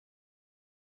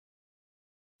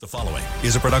The following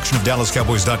is a production of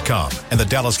DallasCowboys.com and the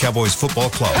Dallas Cowboys Football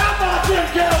Club. How about them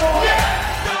Cowboys?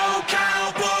 Yeah! Go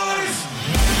Cowboys!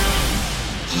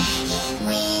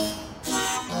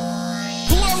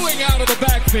 Blowing out of the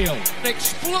backfield,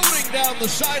 exploding down the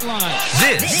sideline.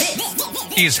 This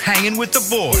is Hangin' with the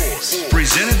Boys,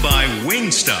 presented by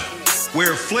Wingstop,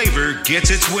 where flavor gets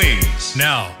its wings.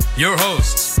 Now, your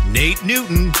hosts, Nate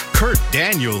Newton, Kurt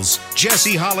Daniels,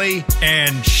 Jesse Holley,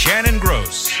 and Shannon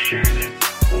Gross.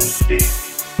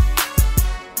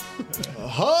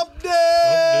 Hump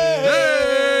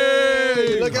day!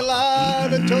 Hey! Looking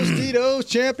live at Tostitos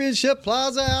Championship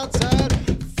Plaza outside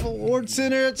Ford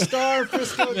Center at Star,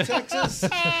 Frisco, Texas,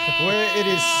 where it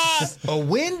is a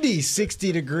windy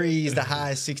 60 degrees, the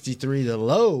high is 63, the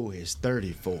low is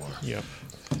 34. Yep.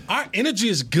 Our energy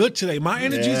is good today. My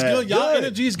energy is good. Y'all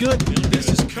energy is good. This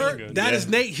is Kurt. That is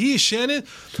Nate. He is Shannon.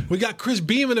 We got Chris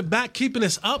Beam in the back keeping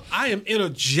us up. I am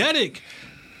energetic.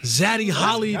 Zaddy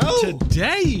Holly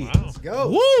today. Wow. Let's go.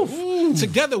 Woo!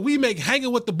 Together we make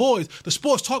Hanging with the Boys, the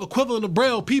sports talk equivalent of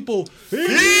Braille people. Feel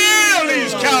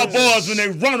these Cowboys when they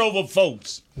run over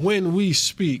folks. When we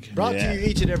speak. Brought to you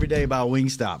each and every day by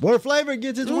Wingstop, where flavor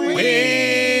gets its wings.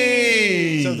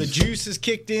 So the juice is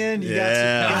kicked in. You got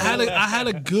some, I had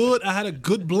a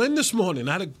good blend this morning.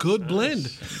 I had a good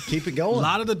blend. Keep it going. A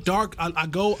lot of the dark.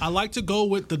 I like to go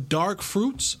with the dark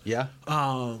fruits. Yeah.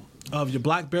 Of your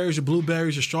blackberries, your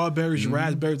blueberries, your strawberries, your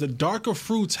raspberries. The darker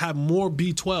fruits have more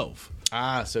B12.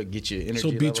 So it gets your energy. So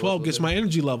level B12 up gets my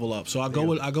energy level up. So I go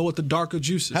with the darker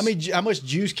juices. How much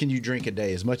juice can you drink a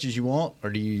day? As much as you want, or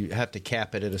do you have to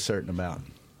cap it at a certain amount?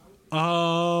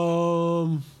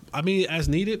 I mean, as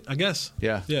needed, I guess.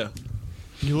 Yeah. Yeah.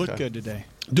 You look good today.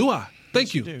 Do I?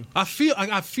 Thank you. do. I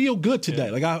feel good today.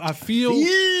 Yeah. Like I feel.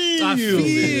 I do.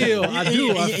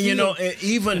 You know,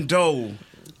 even though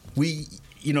we,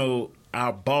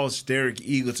 our boss Derek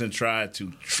Eagleton tried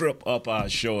to trip up our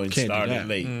show and started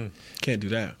late. Can't do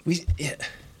that.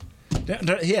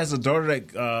 He has a daughter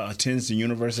that attends the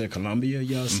University of Columbia.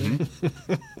 Y'all see?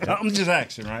 I'm just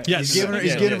asking, right? Yes. He's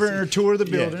giving her a tour of the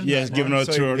building. Yeah, he's giving her a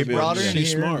tour of the he brought her building. in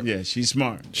She's here. smart. Yeah, she's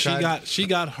smart. She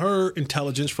got her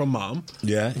intelligence from mom.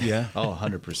 Yeah. Oh,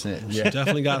 100%. She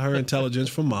definitely got her intelligence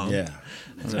from mom. Yeah.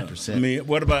 100%. I mean,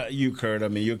 what about you, Kurt? I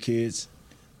mean, your kids?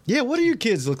 Yeah, what do your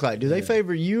kids look like? Do they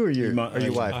favor you or your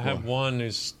wife? I have one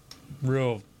who's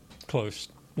real close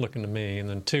looking to me, and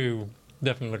then two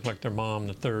definitely look like their mom.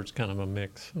 The third's kind of a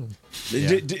mix.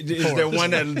 Is there one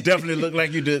that definitely look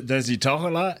like you? Does he talk a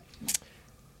lot?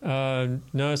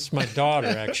 No, it's my daughter,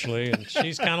 actually, and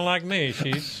she's kind of like me.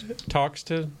 She talks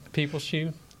to people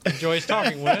she enjoys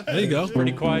talking with. There you go.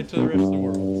 Pretty quiet to the rest of the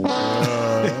world.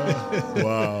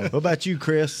 Wow. What about you,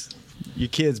 Chris? Your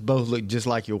kids both look just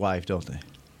like your wife, don't they?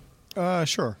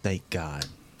 Sure. Thank God.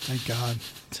 Thank God.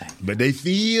 But they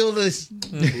feel this.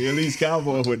 Feel these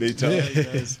Cowboys when they talk.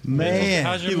 Man.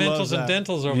 How's your he loves mentals and that.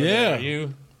 dentals over Yeah. there?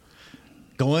 You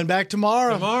Going back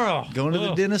tomorrow. Going to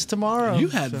the Ugh. dentist tomorrow. You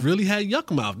really had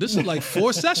yuck mouth. This is like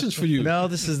 4 sessions for you. No,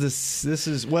 this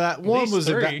is one least was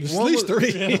three. At least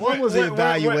three. One was the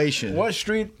evaluation. What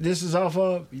street this is off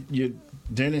of? Your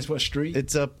dentist, what street?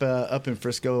 It's up in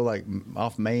Frisco, like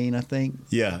off Main, I think.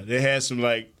 Yeah, they had some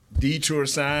like detour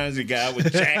signs. A guy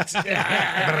with jacks.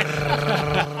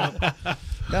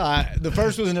 No, the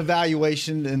first was an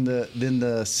evaluation, and then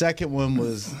the second one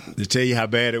was To tell you how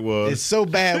bad it was. it's so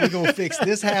bad we're gonna fix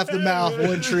this half the mouth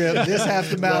one trip, this half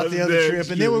the mouth the other trip,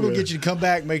 and then we're gonna get you to come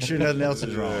back and make sure nothing else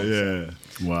is wrong. Yeah.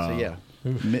 Wow. So yeah,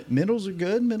 mentals are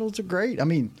good. Mentals are great. I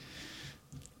mean,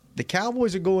 the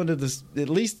Cowboys are going to this at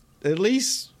least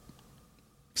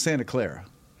Santa Clara.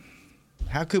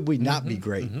 How could we not be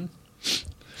great?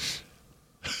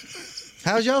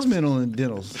 How's y'all's mental and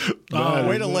dentals?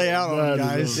 Way to lay out on them,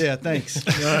 guys. Yeah, thanks.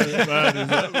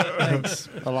 Thanks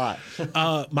a lot.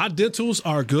 My dentals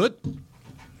are good.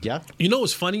 Yeah. You know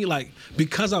what's funny? Like,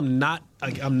 because I'm not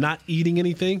eating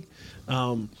anything.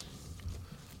 When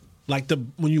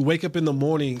you wake up in the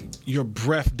morning, your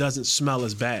breath doesn't smell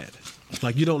as bad.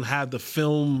 Like you don't have the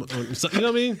film. You know what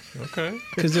I mean? okay?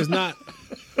 Because there's nothing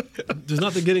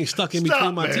getting stuck in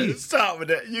between my teeth. Stop with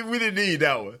that. We didn't need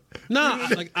that one. Nah,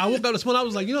 I woke up this morning. I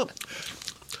was like, We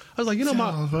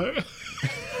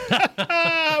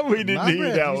didn't My need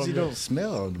breath that one. usually don't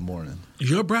smell in the morning.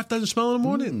 your breath doesn't smell in the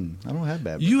morning. I don't have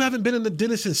bad breath. You haven't been in the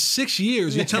dentist in 6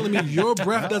 years. You're telling me your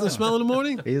breath doesn't smell in the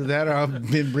morning? Either that or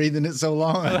I've been breathing it so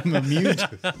long I'm immune to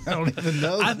it. I don't even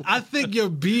know. I think your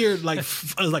beard like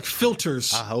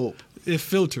filters. I hope. It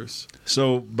filters.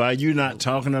 So by you not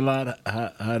talking a lot,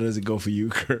 how does it go for you,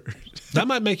 Kurt? That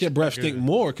might make your breath stink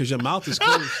more because your mouth is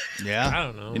closed. Yeah. I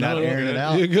don't know. You're not airing it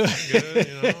out. You're good. Good,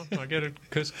 you know. I get a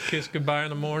kiss goodbye in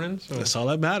the morning. So That's all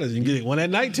that matters. You can get one at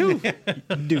night too.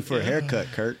 You do for a haircut,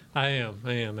 Kurt. I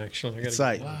am actually. It's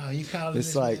like, Wow, you call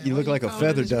it's like you look like a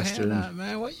feather duster.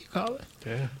 man. What you call it?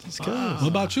 yeah. What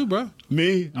about you, bro?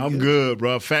 Me? I'm good,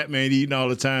 bro. Fat man eating all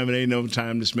the time. It ain't no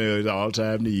time to smell. It's all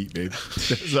time to eat, baby.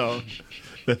 That's all.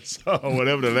 That's all.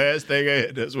 Whatever the last thing I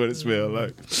had, that's what it smelled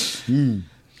like.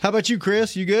 How about you,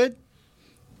 Chris? You good?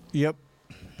 Yep.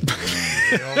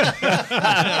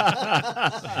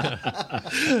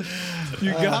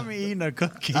 You got me eating a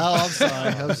cookie. Oh, I'm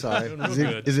sorry. I'm sorry.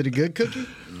 good. Is it a good cookie?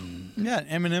 Yeah, an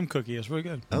M&M cookie. It's really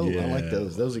good. Oh, I like Yeah.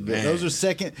 those. Those are good. Man. Those are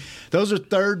second. Those are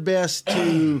third best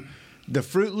to the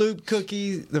Fruit Loop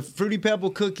cookies, the Fruity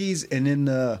Pebble cookies, and then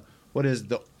the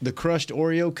crushed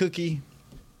Oreo cookie,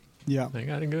 Yeah. They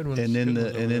got a good one. and then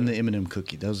the M&M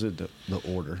cookie. Those are the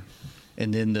order,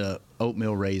 and then the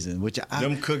oatmeal raisin, which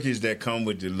Them cookies that come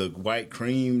with the look white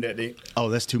cream that they.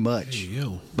 that's too much.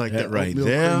 You. Like That the right oatmeal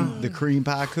there. cream, the cream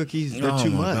pie cookies, they're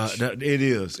too my much. God. It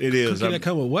is. It is. Cookie that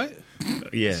come with what?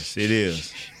 Yes, it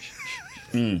is.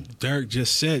 Derek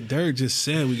just said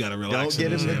we got to relax. Don't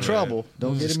get him in trouble.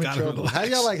 Don't get Just him in gotta trouble. How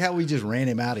relax. y'all like how we just ran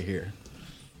him out of here? I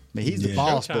mean, he's the Yeah.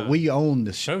 boss, but Showtime. we own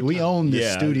the Showtime. this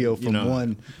Yeah, studio you from know.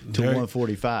 1 to Derek-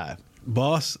 1:45.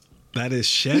 Boss, that is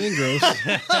Shannon Gross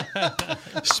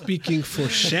speaking for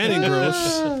Shannon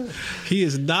Gross. He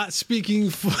is not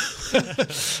speaking for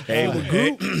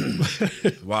Hey,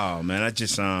 wow, man! I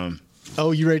just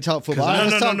Oh, you ready to talk football? No,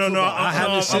 Let's talk no. football. I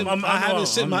haven't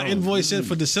sent my invoice in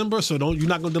for December, so you're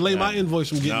not going to delay my invoice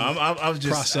from getting. I was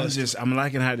just, I'm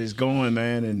liking how this going,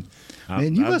 man. And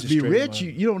Man, you must be rich.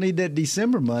 You don't need that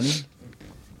December money.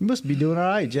 You must be doing all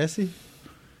right, Jesse.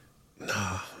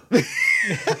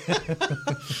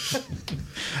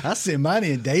 I send mine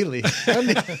in daily. You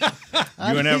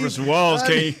and Everson Walls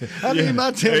can't. I need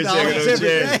my $10 every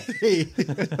day.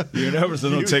 You and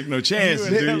Everson don't take no chances,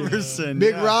 do you? Everson,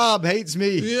 Big yeah. Rob hates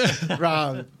me. Yeah.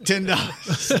 Rob, $10.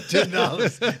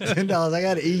 $10. I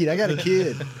got to eat. I got a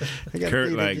kid. I gotta Kurt,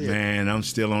 feed a like, kid. man, I'm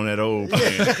still on that old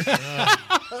plan.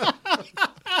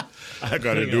 I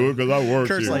got to do it because I work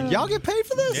Kurt's here. like, y'all get paid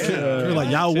for this? You're like,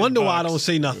 y'all wonder why I don't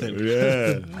say nothing.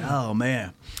 Yeah. Oh,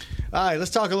 man. All right,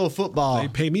 let's talk a little football. They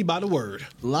pay me by the word.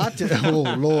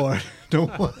 Oh, Lord.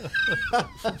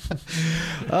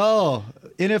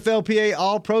 NFLPA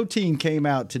All-Pro team came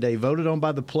out today, voted on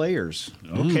by the players.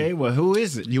 Okay, well, who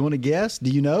is it? You want to guess?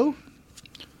 Do you know?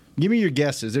 Give me your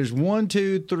guesses. There's 1,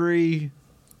 2, 3,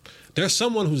 There's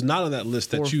someone who's not on that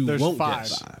list that Four. you There's won't 5.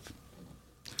 guess.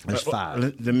 There's 5.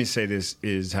 Let me say this: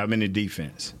 is how many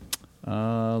defense?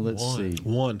 Let's One. see.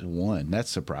 One. 1. That's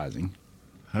surprising.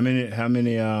 How many?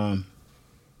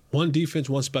 One defense,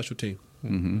 one special team.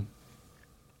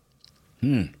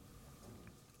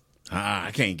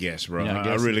 I can't guess, bro. Yeah, I I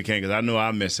guess really can't because I know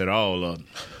I mess it all up.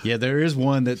 Yeah, there is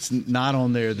one that's not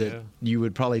on there that Yeah. you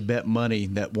would probably bet money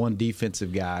that one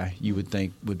defensive guy you would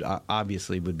think would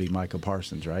obviously would be Micah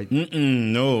Parsons, right?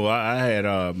 No, I had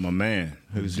my man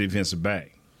who's defensive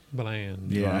back.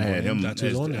 Bland. Yeah, I had him That's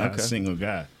as who's on there. a single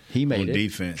guy. He made on it.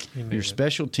 defense. Your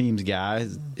special teams guy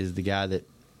is the guy that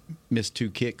missed 2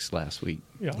 kicks last week.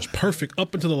 Yeah. It was perfect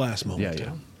up until the last moment.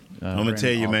 Yeah. I'm gonna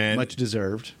tell you, man. Much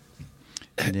deserved.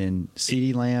 And then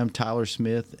CeeDee Lamb, Tyler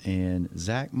Smith, and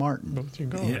Zach Martin. Both your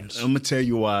Yeah, guards. I'm gonna tell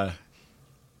you why.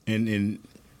 And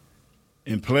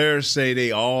players say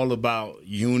they all about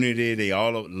unity. They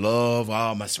all love.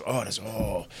 That's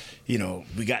all. You know,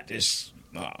 we got this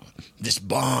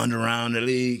bond around the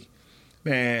league.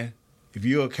 Man, if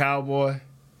you're a Cowboy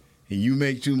and you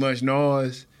make too much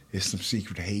noise, there's some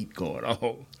secret hate going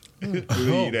on.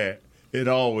 Believe that. It's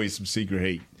always some secret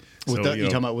hate. You So,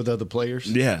 talking about with other players?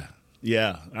 Yeah.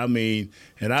 I mean,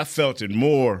 and I felt it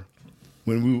more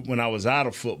when I was out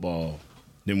of football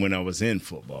than when I was in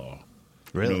football.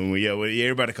 Really? You know,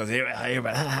 everybody, because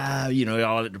everybody, you know,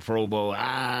 all at the Pro Bowl,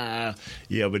 yeah.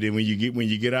 But then when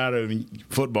you get out of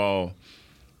football,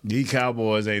 these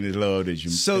Cowboys ain't as loved as you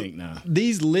think now.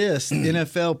 These lists,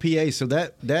 NFLPA, so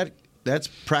that's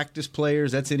practice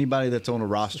players. That's anybody that's on a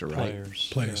roster, right?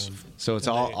 Players. So it's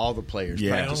all the players.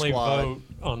 Yeah. They Practice only squad. vote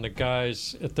on the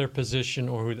guys at their position,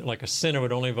 or who, like a center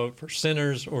would only vote for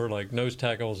centers, or like nose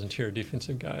tackles, interior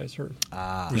defensive guys, or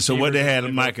So what they had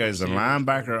receivers, Micah as a receivers.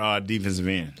 linebacker or a defensive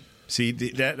end? See,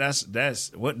 that's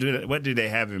what did they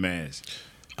have him as?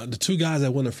 The 2 guys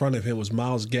that went in front of him was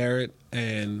Myles Garrett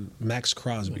and Max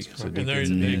Crosby. And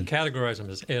they categorize them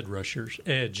as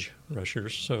edge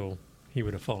rushers. So he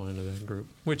would have fallen into that group.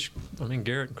 Which, I mean,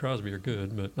 Garrett and Crosby are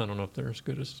good, but I don't know if they're as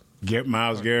good as.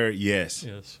 Miles Garrett, yes.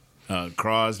 Yes.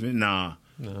 Crosby, nah.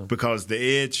 No. Because the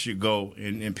edge should go,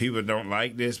 and people don't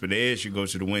like this, but the edge should go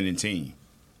to the winning team.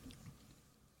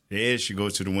 The edge should go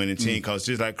to the winning team because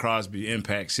just like Crosby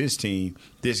impacts his team,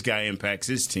 this guy impacts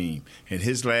his team. And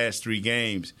his last 3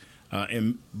 games,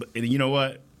 and you know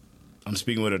what? I'm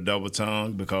speaking with a double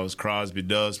tongue because Crosby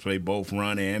does play both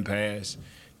run and pass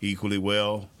equally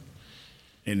well.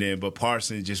 But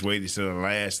Parsons just waited to the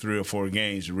last 3 or 4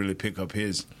 games to really pick up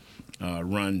his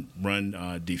run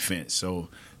defense. So,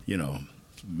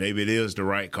 maybe it is the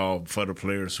right call for the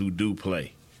players who do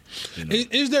play.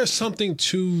 Is there something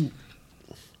to,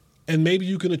 and maybe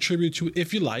you can attribute to,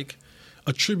 if you like,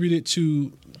 attribute it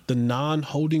to the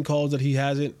non-holding calls that he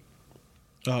hasn't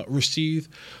received?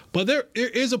 But there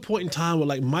is a point in time where,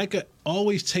 like, Micah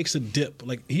always takes a dip.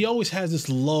 Like, he always has this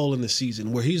lull in the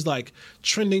season where he's, like,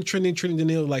 trending, then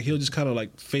he'll just kind of,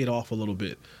 like, fade off a little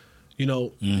bit,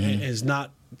 and is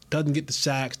not, doesn't get the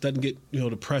sacks, doesn't get,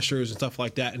 the pressures and stuff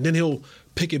like that. And then he'll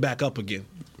pick it back up again.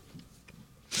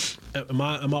 Am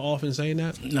I off in saying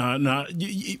that? No.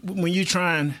 When you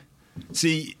try and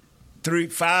see,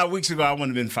 5 weeks ago, I wouldn't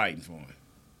have been fighting for him.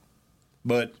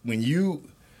 But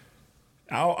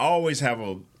I always have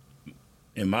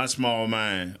in my small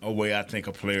mind, a way I think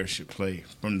a player should play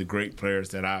from the great players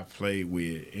that I've played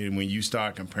with. And when you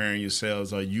start comparing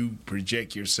yourselves or you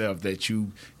project yourself that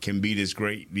you can be these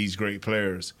great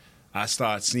players, I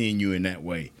start seeing you in that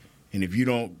way. And if you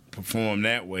don't perform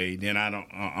that way, then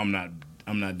I'm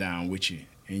not down with you,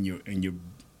 and you're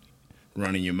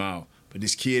running your mouth. But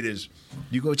this kid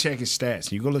you go check his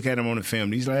stats. You go look at him on the film.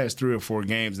 These last 3 or 4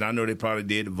 games, and I know they probably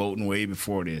did the voting way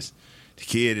before this. The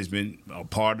kid has been a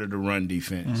part of the run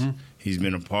defense. Mm-hmm. He's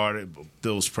been a part of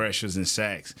those pressures and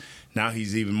sacks. Now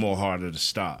he's even more harder to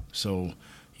stop. So,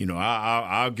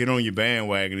 I'll get on your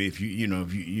bandwagon if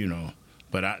you.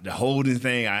 But the holding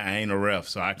thing, I ain't a ref,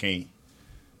 so I can't.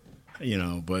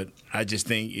 But I just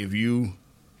think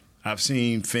I've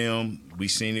seen film. We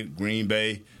seen it Green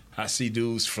Bay. I see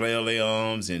dudes flail their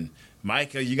arms, and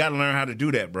Micah, you got to learn how to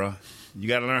do that, bro. You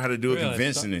got to learn how to do it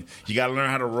convincingly. You got to learn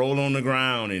how to roll on the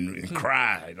ground and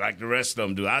cry like the rest of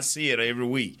them do. I see it every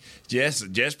week. Jess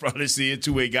probably see it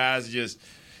too, where guys just.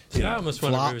 I almost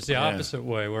wonder if it was the opposite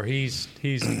way, where he's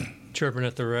chirping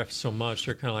at the refs so much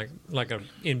they're kind of like a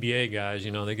NBA guys.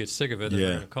 They get sick of it.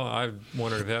 They're gonna call. I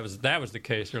wondered if that was the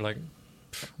case. They're like,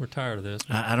 we're tired of this.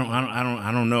 I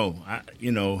don't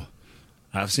know.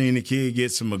 I've seen the kid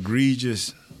get some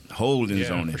egregious holdings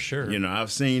on it. For sure.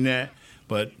 I've seen that,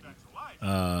 but.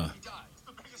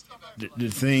 The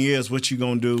thing is, what you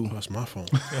gonna do? That's my phone.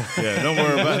 Yeah, don't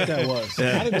worry about What that was.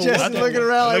 Yeah. Just looking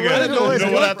around like, You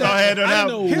know what I thought had to I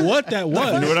happen? didn't know what that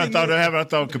was. You know what I thought that happened? I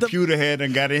thought computer had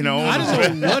and got in on. I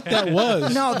didn't know what that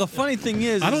was. No, the funny thing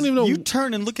is, I don't even know. You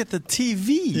turn and look at the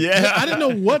TV. Yeah, I didn't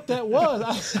know what that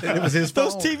was. it was his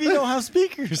Those phone. TV don't have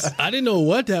speakers. I didn't know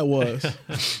what that was.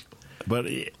 But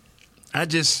I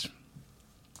just,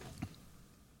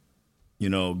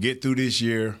 get through this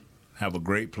year, have a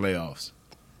great playoffs.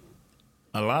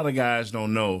 A lot of guys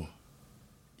don't know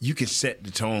you can set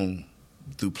the tone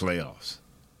through playoffs.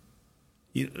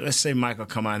 Let's say Michael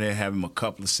come out there, have him a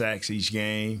couple of sacks each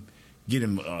game, get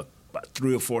him about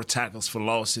 3 or 4 tackles for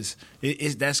losses.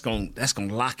 That's gonna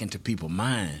lock into people's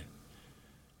mind,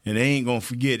 and they ain't gonna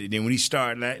forget it. Then when he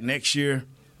start next year,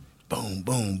 boom,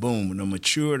 boom, boom, and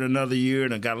matured another year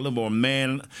and got a little more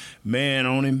man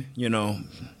on him.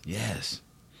 Yes.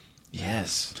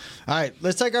 All right,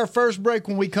 let's take our first break.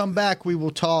 When we come back, we will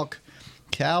talk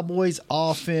Cowboys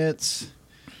offense,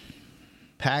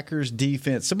 Packers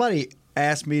defense. Somebody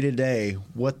asked me today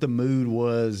what the mood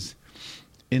was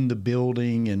in the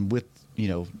building and with,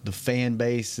 the fan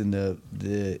base and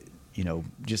the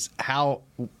just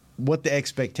what the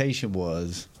expectation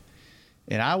was.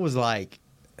 And I was like,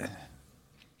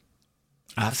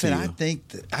 I think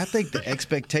the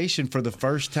expectation for the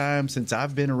first time since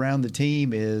I've been around the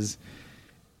team is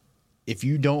if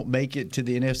you don't make it to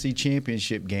the NFC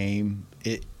Championship game,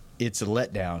 it's a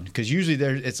letdown. Because usually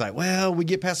it's like, well, we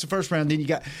get past the first round, then you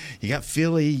got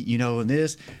Philly, and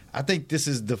this. I think this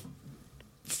is the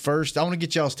first. I want to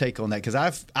get y'all's take on that because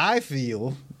I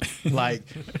feel like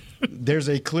there's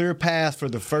a clear path for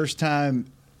the first time.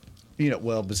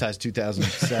 Besides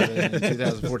 2007 and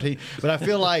 2014. But I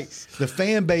feel like the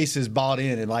fan base is bought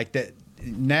in and like that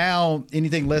now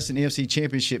anything less than the NFC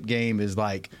Championship game is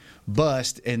like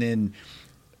bust. And then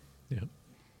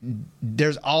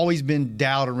there's always been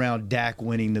doubt around Dak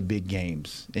winning the big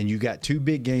games. And you got 2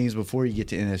 big games before you get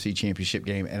to NFC Championship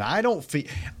game. And I don't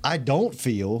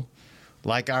feel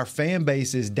like our fan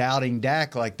base is doubting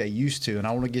Dak like they used to, and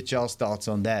I want to get y'all's thoughts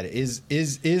on that. Is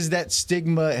that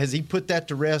stigma, has he put that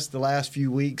to rest the last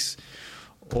few weeks,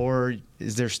 or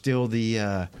is there still the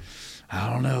I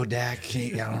don't know, Dak, I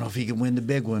don't know if he can win the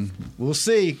big one. We'll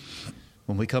see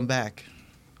when we come back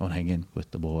on Hangin'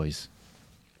 with the Boys.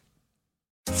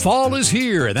 Fall is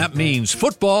here, and that means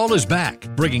football is back,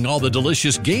 bringing all the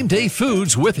delicious game day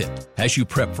foods with it. As you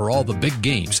prep for all the big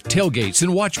games, tailgates,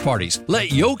 and watch parties,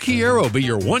 let Yo Quiero be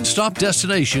your one-stop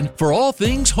destination for all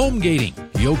things home gating.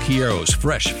 Yo Quiero's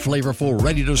fresh, flavorful,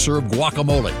 ready-to-serve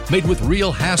guacamole made with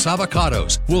real Hass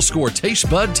avocados will score taste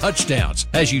bud touchdowns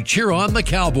as you cheer on the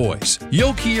Cowboys.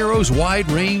 Yo Quiero's wide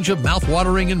range of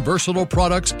mouthwatering and versatile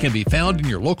products can be found in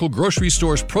your local grocery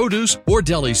store's produce or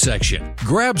deli section.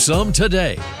 Grab some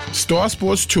today. Star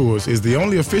Sports Tours is the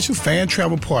only official fan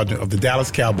travel partner of the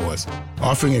Dallas Cowboys,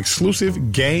 offering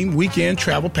exclusive game weekend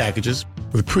travel packages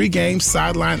with pre-game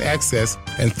sideline access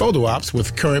and photo ops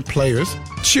with current players,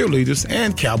 cheerleaders,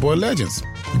 and Cowboy legends.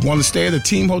 You want to stay at a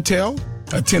team hotel,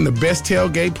 attend the best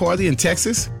tailgate party in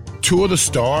Texas, tour the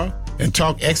Star, and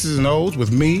talk X's and O's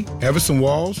with me, Everson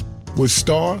Walls? With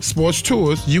Star Sports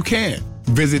Tours, you can.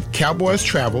 Visit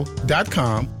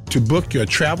cowboystravel.com to book your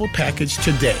travel package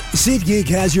today. SeatGeek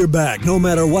has your back no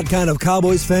matter what kind of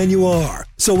Cowboys fan you are.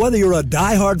 So whether you're a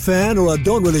diehard fan or a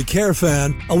don't really care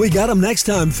fan, a we got 'em next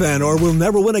time fan or we'll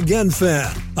never win again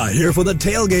fan, a here for the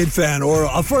tailgate fan or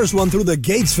a first one through the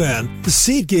gates fan,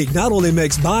 SeatGeek not only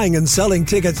makes buying and selling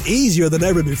tickets easier than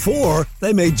ever before,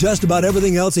 they make just about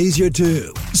everything else easier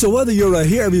too. So whether you're a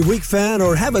here every week fan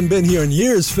or haven't been here in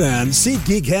years fan,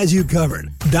 SeatGeek has you covered.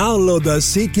 Download the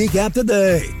SeatGeek app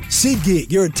today.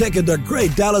 SeatGeek, your ticket to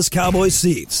great Dallas Cowboys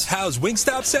seats. How's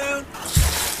Wingstop sound?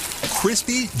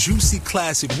 Crispy, juicy,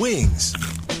 classic wings.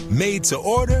 Made to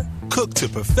order, cooked to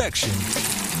perfection.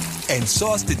 And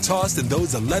sauced and tossed in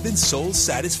those 11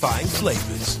 soul-satisfying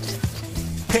flavors.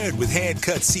 Paired with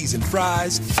hand-cut seasoned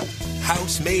fries,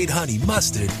 house-made honey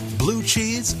mustard, blue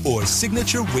cheese, or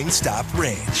signature Wingstop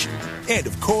ranch. And,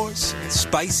 of course,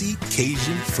 spicy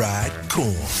Cajun fried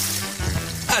corn.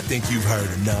 I think you've heard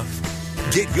enough.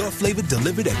 Get your flavor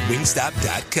delivered at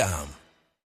wingstop.com.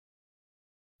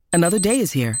 Another day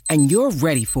is here, and you're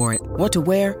ready for it. What to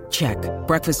wear? Check.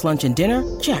 Breakfast, lunch, and dinner?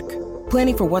 Check.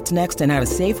 Planning for what's next and how to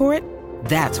save for it?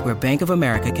 That's where Bank of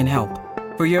America can help.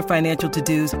 For your financial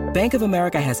to-dos, Bank of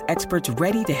America has experts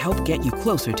ready to help get you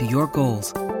closer to your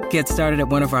goals. Get started at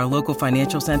one of our local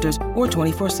financial centers or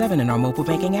 24/7 in our mobile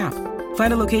banking app.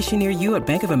 Find a location near you at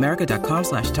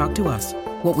bankofamerica.com/talktous.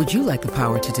 What would you like the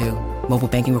power to do? Mobile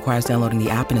banking requires downloading the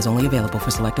app and is only available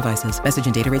for select devices. Message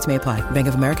and data rates may apply. Bank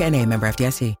of America NA, member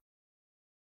FDIC.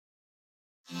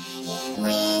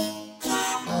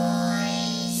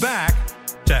 Back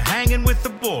to Hanging with the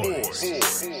Boys.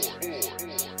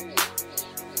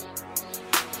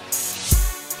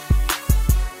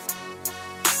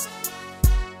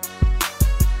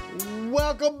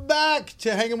 Welcome back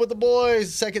to Hanging with the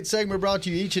Boys. Second segment brought to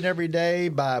you each and every day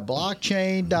by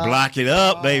Blockchain. Block it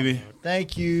up, baby.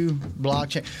 Thank you,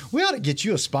 Blockchain. We ought to get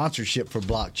you a sponsorship for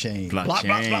Blockchain.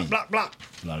 Blockchain. Block.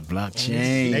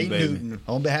 Blockchain, Nate baby. Newton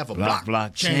on behalf of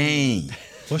Blockchain.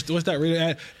 What's that radio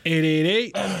at?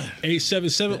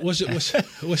 888-877.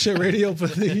 What's your radio for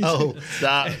these? Oh,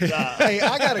 Stop. hey,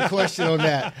 I got a question on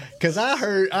that because I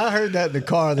heard that in the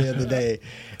car the other day.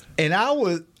 And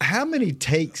how many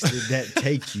takes did that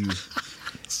take you?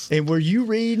 And were you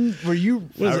reading? I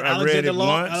read it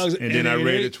once, and then I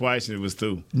read it twice, and it was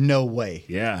through. No way.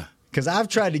 Yeah. Because I've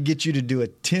tried to get you to do a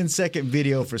 10-second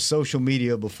video for social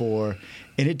media before,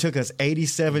 and it took us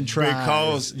 87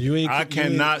 tries. Because I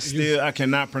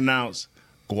cannot pronounce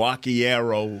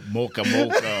guacchiero, mocha,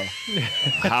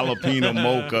 jalapeno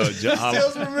mocha.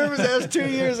 Still remembers that was 2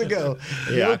 years ago.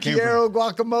 Yeah, Guacchiero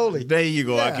guacamole. There you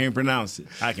go. Yeah. I can't pronounce it.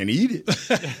 I can eat it,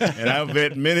 and I've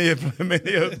bet many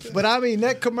of. But I mean,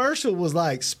 that commercial was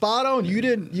like spot on.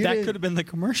 That could have been the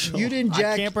commercial. You didn't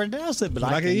jack. I can't pronounce it, but I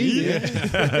I can can eat eat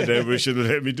it. They should have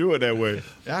let me do it that way.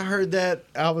 I heard that.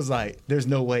 I was like, "There's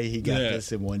no way he got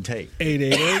this in one take."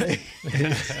 888.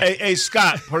 Hey,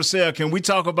 Scott Purcell, can we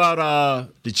talk about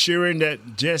the cheering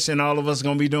that Jess and all of us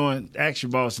going to be doing? Ask your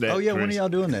boss that. Oh yeah, Chris. when are y'all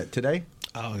doing that today?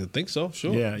 I think so.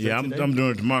 Sure. Yeah. I'm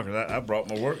doing it tomorrow because I brought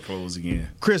my work clothes again.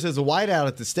 Chris, there's a whiteout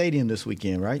at the stadium this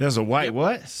weekend, right? There's a white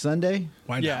what? Sunday.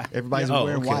 Yeah. Everybody's Yeah.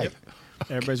 wearing Okay. white.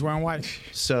 Everybody's wearing white.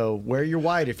 So wear your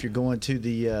white if you're going to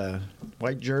the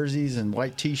white jerseys and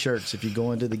white T-shirts if you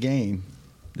go into the game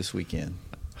this weekend.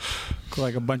 Look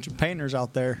like a bunch of painters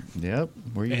out there. Yep.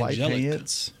 Wear your white Angelic.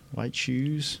 pants, white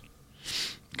shoes.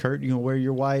 Kurt, you gonna wear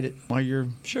your white while you're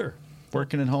Sure.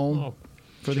 working at home I'll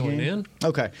for the join game? in.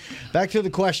 Okay. Back to the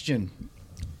question.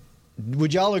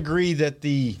 would y'all agree that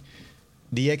the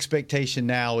expectation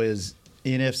now is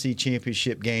NFC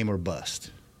Championship game or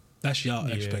bust? That's y'all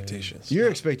expectations. Your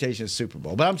expectation is Super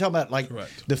Bowl. But I'm talking about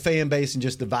Correct. the fan base and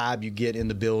just the vibe you get in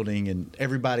the building, and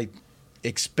everybody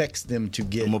expects them to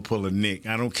get. I'm going to pull a Nick.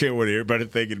 I don't care what everybody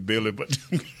think of Billy, but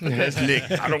that's Nick.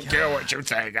 I don't care what you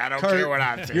think. I don't care what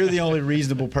I think. You're the only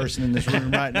reasonable person in this room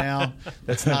right now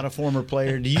that's not a former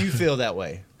player. Do you feel that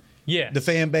way? Yeah. The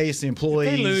fan base, the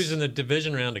employees. If they lose in the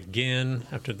division round again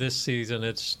after this season,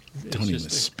 don't even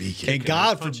speak it. And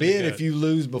God forbid if you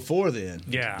lose before then.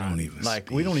 Yeah. Don't even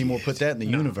we don't even more put that in the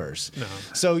universe. No.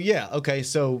 So okay,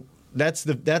 so that's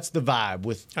the vibe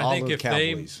with all the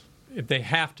Cowboys. If they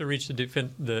have to reach the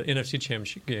NFC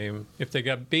Championship game, if they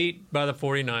got beat by the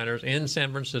 49ers in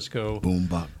San Francisco, boom,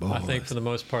 bop, boys. I think for the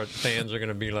most part, the fans are going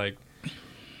to be like,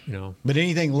 But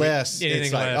anything less, anything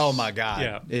it's less, like, oh my God,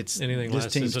 yeah, it's anything this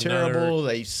less team's is terrible.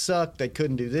 They suck. They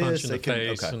couldn't do this. punch in They the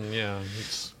couldn't.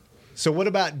 face, and So what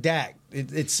about Dak?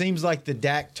 It seems like the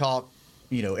Dak talk,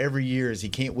 every year is he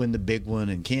can't win the big one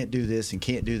and can't do this and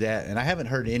can't do that, and I haven't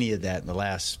heard any of that in the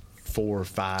last 4,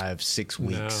 5, 6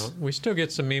 weeks. No, we still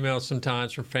get some emails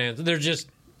sometimes from fans. They're just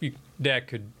Dak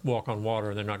could walk on water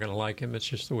and they're not going to like him. It's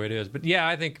just the way it is. But yeah,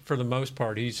 I think for the most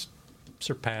part he's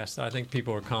surpassed. I think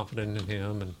people are confident in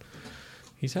him, and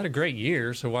he's had a great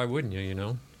year. So why wouldn't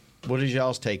you? What is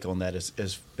y'all's take on that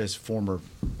as former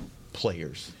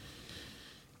players?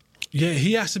 Yeah,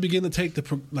 he has to begin to take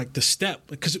the step,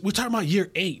 because we're talking about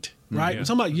year 8, right? Yeah. We're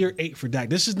talking about year 8 for Dak.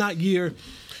 This is not year,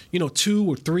 2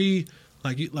 or 3.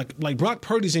 Like Brock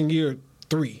Purdy's in year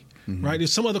 3, right?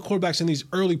 There's some other quarterbacks in these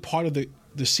early part of the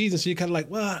season, so you're kind of like,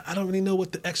 well, I don't really know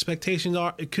what the expectations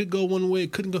are. It could go one way,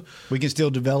 it couldn't go. We can still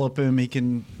develop him. He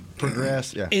can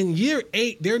progress. Yeah. In year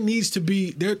 8, there needs to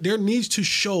be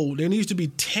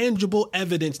tangible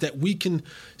evidence that we can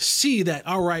see that,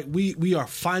 all right, we are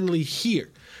finally here.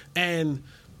 And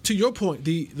to your point,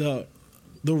 the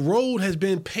road has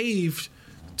been paved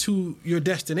to your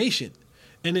destination.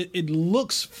 And it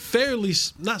looks I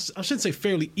shouldn't say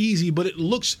fairly easy, but it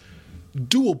looks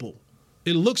doable.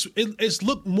 It's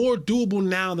looked more doable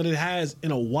now than it has in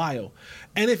a while.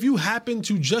 And if you happen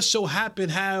to just so happen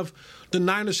have the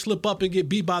Niners slip up and get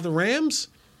beat by the Rams,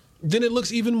 then it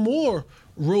looks even more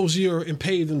rosier and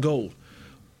paved in gold.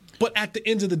 But at the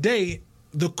end of the day,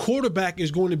 the quarterback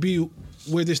is going to be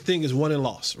where this thing is won and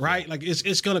lost, right? Like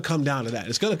it's going to come down to that.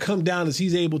 It's going to come down as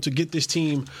he's able to get this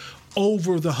team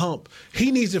over the hump.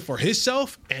 He needs it for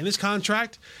himself and his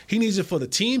contract. He needs it for the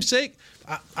team's sake.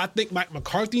 I think Mike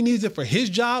McCarthy needs it for his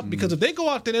job, because if they go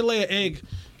out there and lay an egg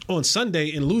on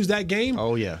Sunday and lose that game,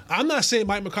 I'm not saying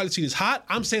Mike McCarthy's seat is hot.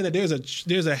 I'm saying that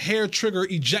there's a hair trigger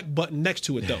eject button next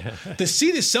to it, though. The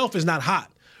seat itself is not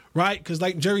hot, right? Because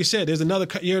like Jerry said, there's another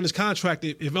year in his contract.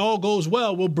 If all goes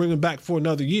well, we'll bring him back for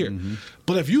another year.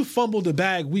 But if you fumble the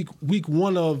bag week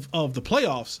 1 of the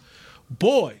playoffs,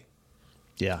 boy.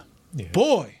 Yeah.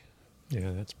 Boy.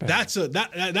 Yeah, that's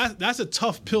bad. That's a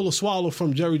tough pill to swallow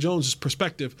from Jerry Jones'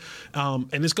 perspective, and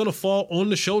it's going to fall on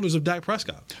the shoulders of Dak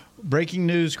Prescott. Breaking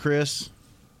news, Chris.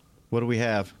 What do we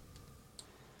have?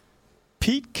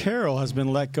 Pete Carroll has been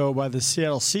let go by the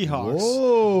Seattle Seahawks.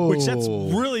 Whoa. Which that's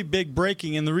really big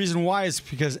breaking, and the reason why is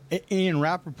because Ian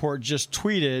Rappaport just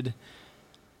tweeted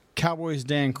Cowboys'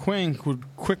 Dan Quinn would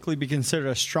quickly be considered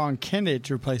a strong candidate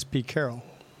to replace Pete Carroll.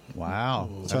 Wow.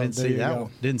 So I didn't see that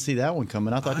one. Didn't see that one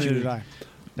coming. I thought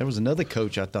there was another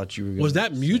coach I thought you were going to Was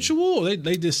that mutual? Or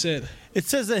they just said it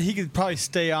says that he could probably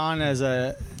stay on as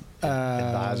a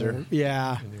advisor.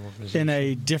 Yeah. In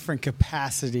a different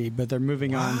capacity, but they're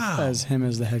moving on as him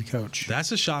as the head coach.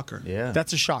 That's a shocker. Yeah.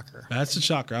 That's a shocker. That's a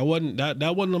shocker. I wasn't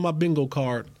that wasn't on my bingo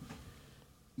card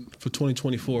for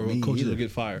 2024 when coaches will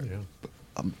get fired. Yeah.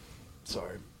 I'm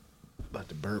sorry. About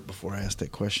to burp before I ask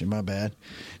that question. My bad.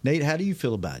 Nate, how do you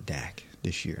feel about Dak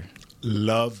this year?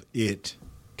 Love it.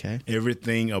 Okay.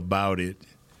 Everything about it.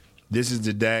 This is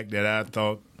the Dak that I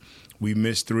thought we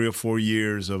missed 3 or 4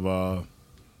 years of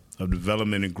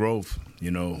development and growth.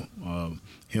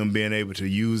 Him being able to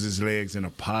use his legs in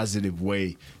a positive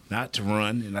way, not to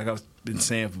run. And like I've been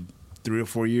saying for 3 or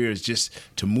 4 years, just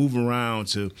to move around,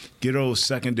 to get those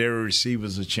secondary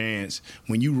receivers a chance.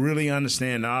 When you really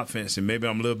understand the offense, and maybe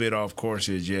I'm a little bit off course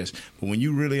here, Jess, but when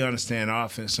you really understand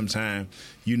offense, sometimes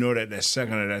you know that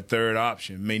second or that third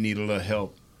option may need a little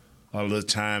help, a little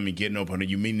time in getting open.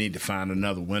 You may need to find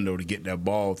another window to get that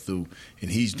ball through, and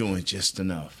he's doing just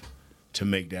enough to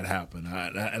make that happen.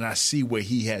 And I see where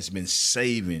he has been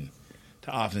saving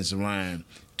the offensive line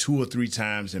 2 or 3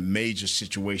 times in major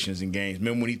situations in games.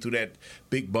 Remember when he threw that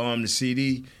big bomb to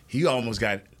CD? He almost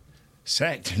got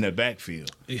sacked in the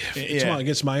backfield. Yeah.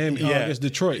 Against Miami, against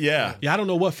Detroit. Yeah. I don't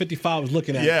know what 55 was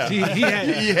looking at. Yeah.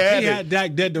 He had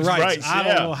Dak dead to rights. I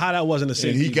don't know how that wasn't a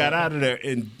safety. And he got out of there.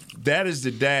 And that is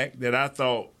the Dak that I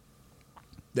thought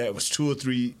that was 2 or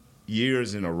 3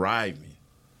 years in arriving.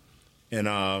 And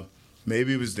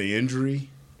maybe it was the injury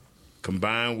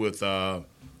combined with,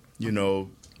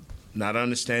 not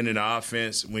understanding the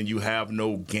offense when you have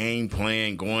no game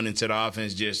plan going into the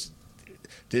offense. Just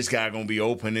this guy going to be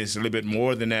open. It's a little bit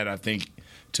more than that, I think,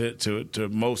 to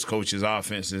most coaches'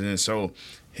 offenses. And so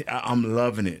I'm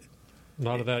loving it. A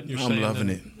lot of that you're I'm saying loving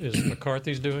it. Is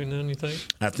McCarthy's doing then, you think?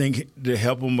 I think the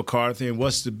help of McCarthy and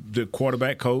what's the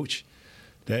quarterback coach?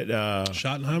 That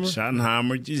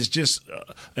Schottenheimer is just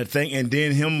a thing, and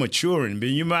then him maturing. But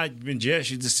you might have been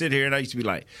Jess used to sit here, and I used to be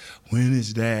like, "When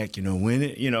is Dak?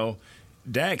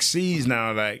 Dak sees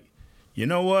now. Like, you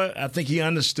know what? I think he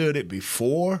understood it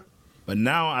before, but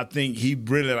now I think he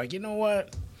really like. You know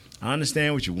what? I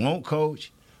understand what you want,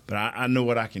 Coach, but I know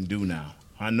what I can do now.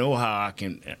 I know how I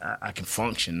can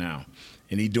function now,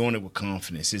 and he's doing it with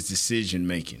confidence. His decision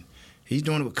making, he's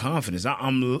doing it with confidence.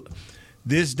 I'm.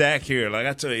 This Dak here, like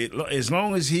I tell you, as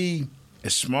long as he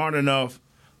is smart enough,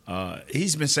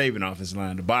 he's been saving off his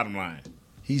line, the bottom line.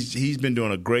 He's been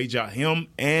doing a great job, him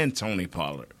and Tony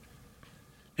Pollard.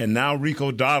 And now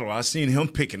Rico Dottle, I've seen him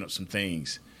picking up some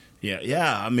things.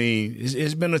 Yeah. I mean,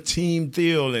 it's been a team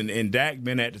deal, and Dak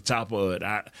been at the top of it.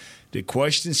 The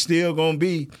question's still going to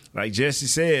be, like Jesse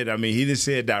said, I mean, he didn't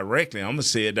say it directly. I'm going to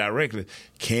say it directly.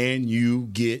 Can you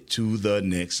get to the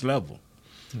next level?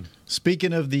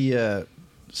 Speaking of the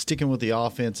sticking with the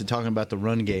offense and talking about the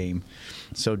run game,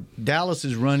 so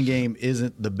Dallas's run game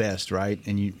isn't the best, right?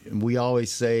 And we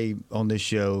always say on this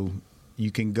show,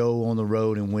 you can go on the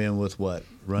road and win with what?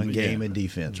 Run game and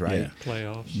defense, right? Yeah.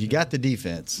 Playoffs. You got the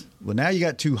defense. Well, now you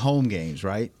got 2 home games,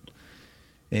 right?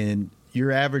 And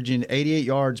you're averaging 88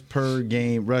 yards per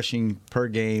game, rushing per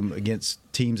game against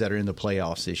teams that are in the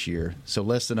playoffs this year. So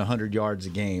less than 100 yards a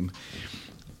game.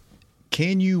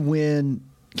 Can you win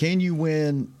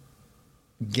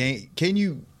game? Can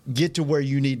you get to where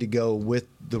you need to go with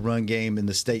the run game in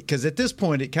the state? Because at this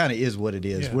point, it kind of is what it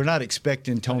is. Yeah. We're not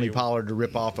expecting Tony Pollard to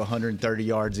rip off 130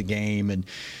 yards a game. And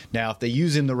now, if they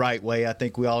use him the right way, I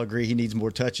think we all agree he needs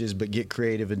more touches, but get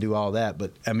creative and do all that.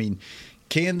 But, I mean,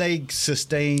 can they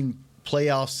sustain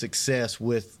playoff success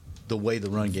with the way the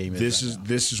run game is?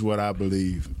 This is what I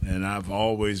believe, and I've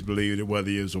always believed that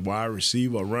whether you're a wide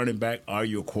receiver, a running back, or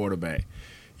you're a quarterback,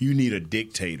 you need a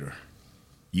dictator.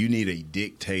 You need a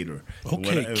dictator.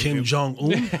 Okay, Kim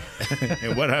Jong-un.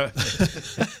 And what I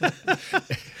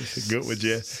good with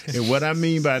you. And what I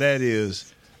mean by that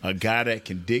is a guy that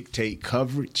can dictate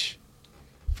coverage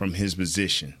from his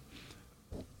position.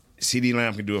 CeeDee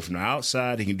Lamb can do it from the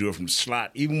outside. He can do it from the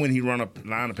slot. Even when he line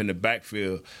up in the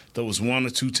backfield, those 1 or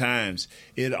 2 times,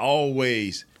 it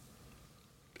always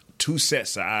 2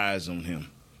 sets of eyes on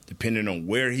him, depending on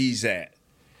where he's at.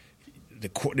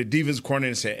 The defensive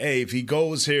coordinator said, hey, if he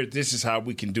goes here, this is how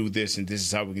we can do this and this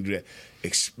is how we can do that,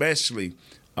 especially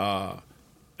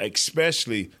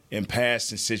in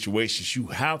passing situations. You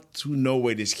have to know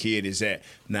where this kid is at.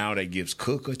 Now that gives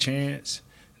Cook a chance.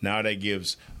 Now that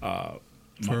gives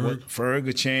Ferg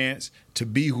a chance to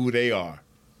be who they are.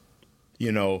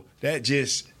 You know, that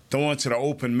just throwing to the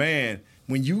open man.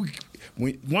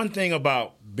 One thing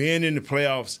about being in the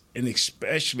playoffs, and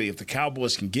especially if the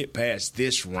Cowboys can get past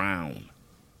this round,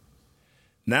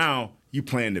 now you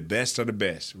playing the best of the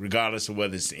best, regardless of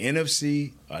whether it's the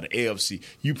NFC or the AFC.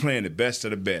 You playing the best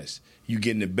of the best. You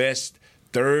getting the best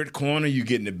third corner. You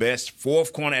getting the best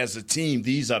fourth corner as a team.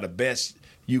 These are the best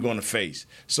you're going to face.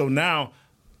 So now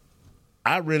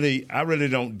I really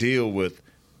don't deal with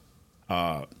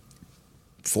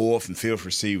fourth and fifth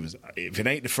receivers. If it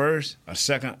ain't the first or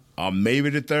second or maybe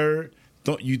the third,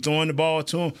 you throwing the ball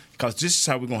to them, because this is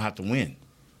how we're going to have to win.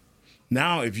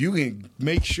 Now, if you can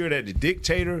make sure that the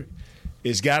dictator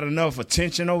has got enough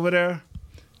attention over there,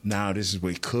 now this is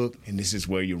where Cook and this is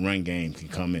where your run game can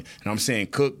come in. And I'm saying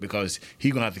Cook because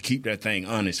he's going to have to keep that thing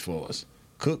honest for us.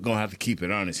 Cook going to have to keep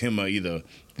it honest, him or either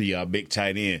the big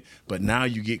tight end. But now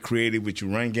you get creative with your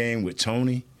run game with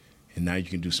Tony, and now you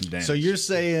can do some damage. So you're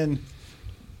saying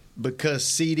because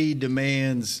CD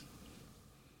demands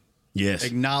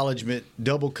acknowledgement,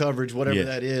 double coverage, whatever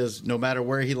that is, no matter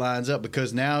where he lines up,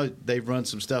 because now they've run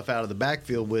some stuff out of the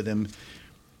backfield with him,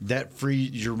 that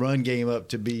frees your run game up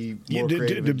to be more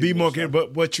creative. To be more creative.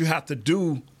 But what you have to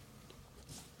do,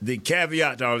 the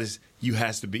caveat to all this, you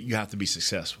have to be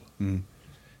successful. Mm.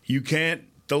 You can't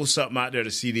throw something out there to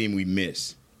CD and we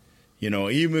miss. You know,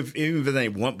 even if it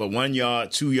ain't 1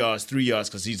 yard, 2 yards, 3 yards,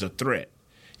 because he's a threat.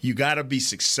 You got to be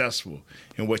successful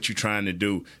in what you're trying to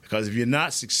do. Because if you're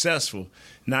not successful,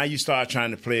 now you start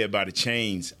trying to play it by the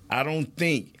chains. I don't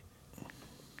think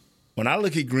 – when I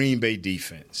look at Green Bay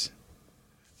defense,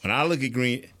 they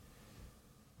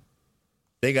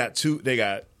got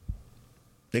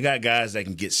guys that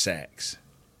can get sacks.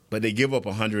 But they give up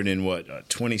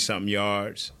 20-something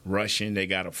yards rushing. They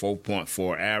got a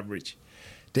 4.4 average.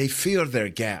 They fill their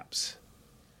gaps.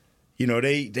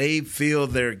 They fill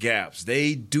their gaps.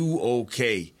 They do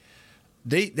okay.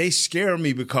 They scare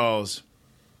me because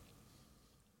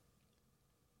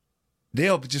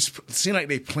they'll just seem like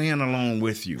they're playing along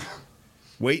with you,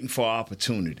 waiting for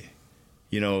opportunity.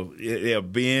 They'll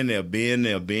bend. They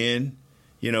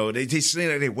just seem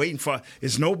like they're waiting for –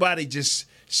 it's nobody just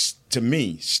 – to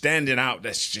me, standing out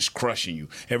that's just crushing you.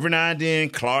 Every now and then,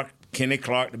 Kenny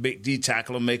Clark, the big D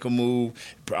tackle, will make a move.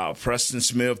 Preston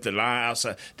Smith, the line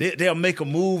outside. They'll make a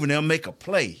move and they'll make a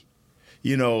play.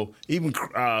 Even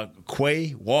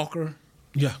Quay Walker,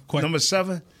 Quay. number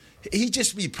 7, he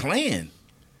just be playing.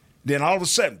 Then all of a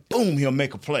sudden, boom, he'll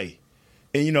make a play.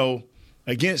 And,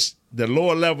 against the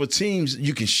lower level teams,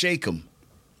 you can shake them.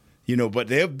 But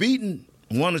they're beating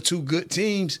one or two good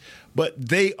teams, but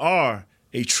they are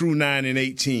a true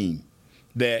 9-8 team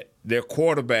that their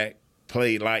quarterback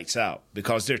played lights out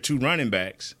because their 2 running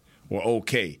backs were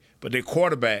okay, but their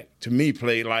quarterback to me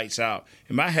played lights out.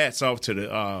 And my hat's off to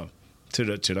the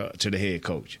head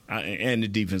coach and the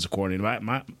defensive coordinator.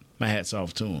 My hat's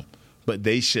off to them, but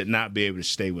they should not be able to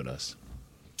stay with us.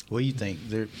 What do you think?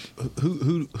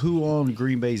 Who on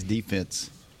Green Bay's defense?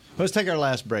 Let's take our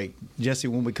last break, Jesse.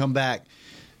 When we come back,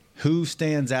 who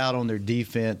stands out on their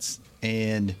defense?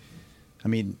 And I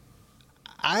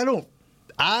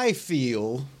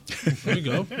feel. There you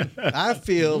go. I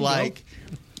feel like,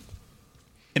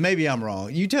 and maybe I'm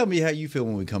wrong. You tell me how you feel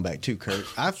when we come back too, Kurt.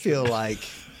 I feel like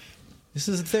this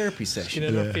is a therapy session.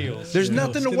 Get in our feels. There's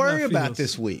nothing to worry about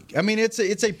this week. It's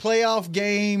a playoff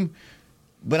game,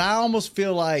 but I almost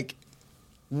feel like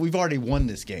we've already won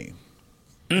this game.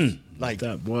 Like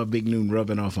that boy, Big Noon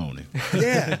rubbing off on him.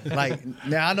 Yeah,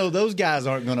 now I know those guys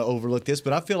aren't going to overlook this,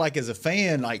 but I feel like as a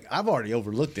fan, I've already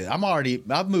overlooked it.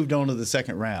 I've moved on to the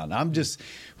second round. I'm just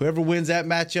whoever wins that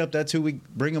matchup, that's who we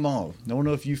bring them on. I don't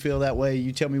know if you feel that way.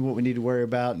 You tell me what we need to worry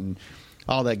about and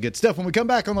all that good stuff when we come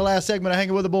back on the last segment of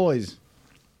Hanging with the Boys.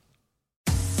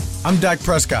 I'm Dak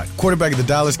Prescott, quarterback of the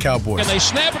Dallas Cowboys. And they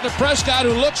snap it to Prescott,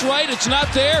 who looks right. It's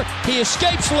not there. He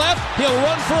escapes left. He'll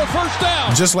run for a first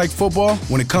down. Just like football,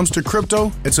 when it comes to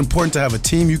crypto, it's important to have a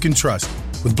team you can trust.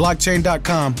 With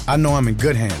blockchain.com, I know I'm in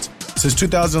good hands. Since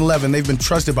 2011, they've been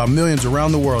trusted by millions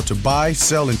around the world to buy,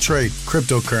 sell, and trade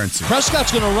cryptocurrency.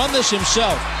 Prescott's going to run this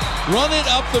himself. Run it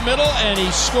up the middle, and he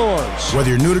scores.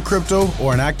 Whether you're new to crypto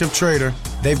or an active trader,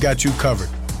 they've got you covered.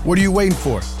 What are you waiting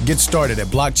for? Get started at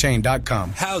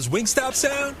blockchain.com. How's Wingstop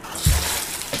sound?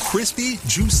 Crispy,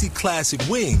 juicy classic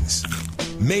wings.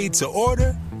 Made to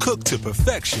order, cooked to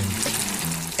perfection.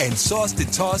 And sauced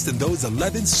and tossed in those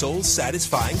 11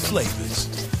 soul-satisfying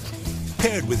flavors.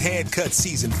 Paired with hand-cut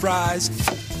seasoned fries,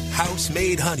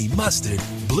 house-made honey mustard,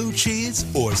 blue cheese,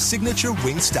 or signature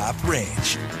Wingstop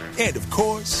ranch. And, of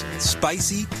course,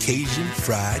 spicy Cajun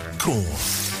fried corn.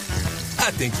 I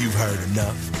think you've heard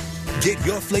enough. Get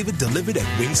your flavor delivered at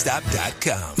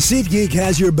Wingstop.com. SeatGeek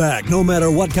has your back no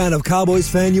matter what kind of Cowboys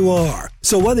fan you are.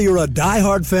 So whether you're a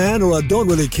diehard fan or a don't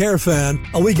really care fan,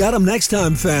 a we got 'em next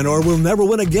time fan or we'll never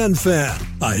win again fan,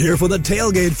 a here for the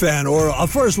tailgate fan or a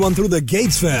first one through the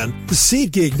gates fan,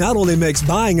 SeatGeek not only makes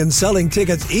buying and selling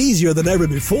tickets easier than ever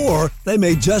before, they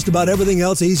made just about everything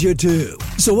else easier too.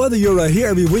 So whether you're a here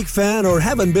every week fan or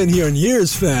haven't been here in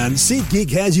years fan, SeatGeek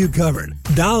has you covered.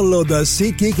 Download the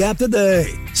SeatGeek app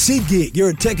today. SeatGeek,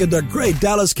 your ticket to great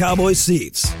Dallas Cowboys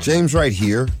seats. James Wright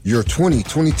here, your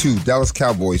 2022 Dallas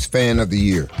Cowboys Fan of the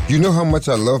Year. You know how much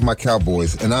I love my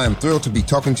Cowboys, and I am thrilled to be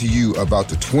talking to you about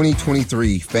the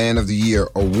 2023 Fan of the Year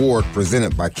award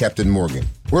presented by Captain Morgan.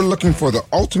 We're looking for the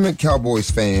ultimate Cowboys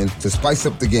fan to spice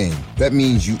up the game. That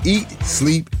means you eat,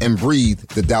 sleep, and breathe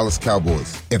the Dallas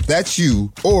Cowboys. If that's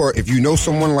you, or if you know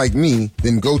someone like me,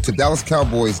 then go to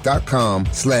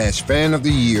DallasCowboys.com/fan of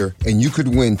the year, and you could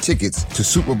win tickets to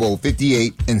Super Bowl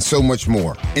 58 and so much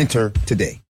more. Enter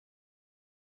today.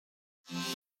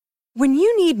 When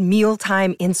you need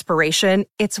mealtime inspiration,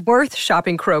 it's worth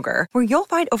shopping Kroger, where you'll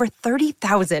find over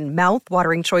 30,000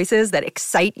 mouth-watering choices that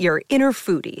excite your inner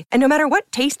foodie. And no matter what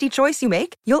tasty choice you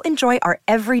make, you'll enjoy our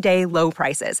everyday low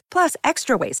prices, plus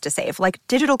extra ways to save, like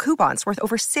digital coupons worth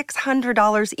over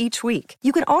 $600 each week.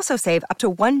 You can also save up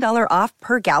to $1 off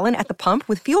per gallon at the pump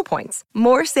with fuel points.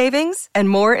 More savings and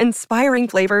more inspiring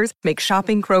flavors make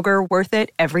shopping Kroger worth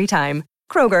it every time.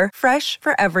 Kroger, fresh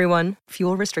for everyone.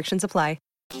 Fuel restrictions apply.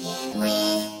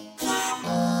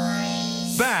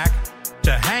 Back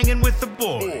to Hanging with the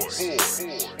Boys.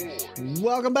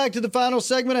 Welcome back to the final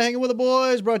segment of Hanging with the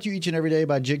Boys, brought to you each and every day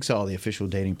by Jigsaw, the official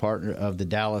dating partner of the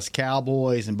Dallas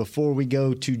Cowboys. And before we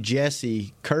go to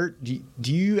Jesse, Kurt, do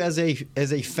you as a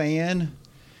fan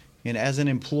and as an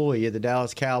employee of the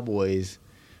Dallas Cowboys,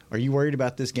 are you worried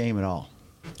about this game at all?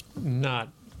 Not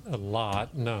a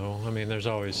lot, no. I mean, there's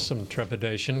always some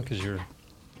trepidation because you're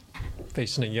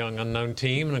facing a young, unknown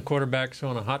team and a quarterback's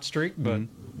on a hot streak. But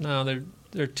no,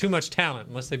 they're too much talent.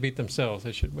 Unless they beat themselves,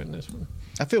 they should win this one.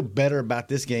 I feel better about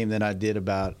this game than I did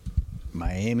about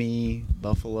Miami,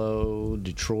 Buffalo,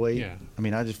 Detroit. Yeah. I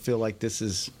mean, I just feel like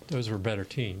those were better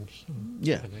teams.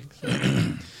 Yeah. I think so.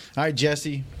 All right,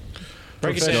 Jesse.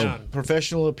 Break it down.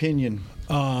 Professional opinion.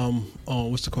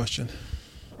 What's the question?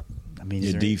 I mean,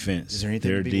 your defense. Is there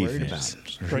anything to be worried defense.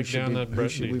 about? Break down that Who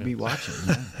should we be watching?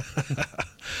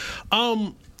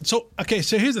 So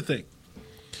here's the thing.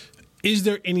 Is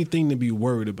there anything to be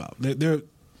worried about? There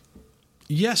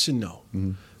yes and no.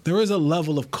 Mm-hmm. There is a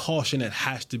level of caution that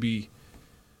has to be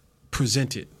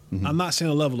presented. Mm-hmm. I'm not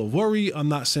saying a level of worry. I'm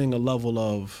not saying a level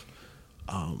of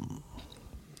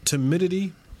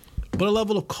timidity, but a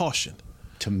level of caution.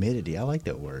 Timidity. I like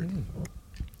that word.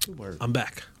 Good word. I'm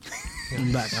back.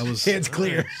 I'm back. I was hands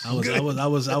clear. I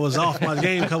was off my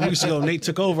game a couple weeks ago. Nate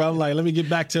took over. I'm like, let me get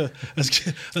back to let's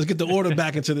get the order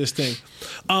back into this thing.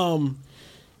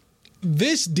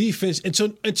 This defense, and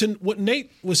to what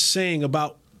Nate was saying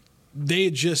about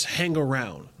they just hang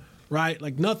around, right?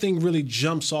 Like nothing really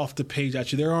jumps off the page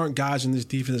at you. There aren't guys in this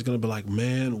defense that's going to be like,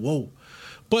 man, whoa.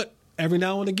 But every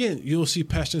now and again, you'll see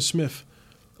Preston Smith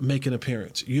make an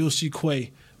appearance. You'll see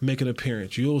Quay make an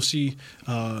appearance. You'll see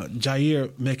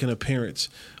Jair make an appearance.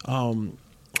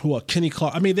 Kenny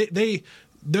Clark. I mean,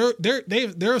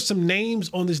 there are some names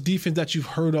on this defense that you've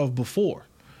heard of before.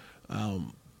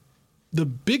 The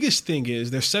biggest thing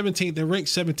is they're 17th. They're ranked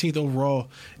 17th overall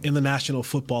in the National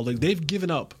Football League. They've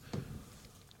given up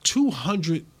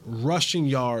 200 rushing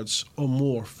yards or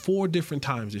more 4 different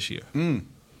times this year.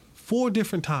 4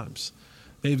 different times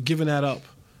they've given that up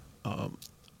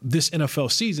this NFL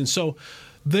season. So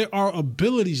there are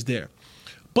abilities there.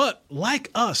 But like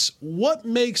us, what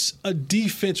makes a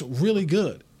defense really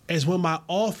good is when my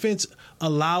offense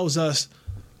allows us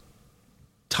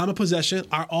time of possession.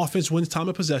 Our offense wins time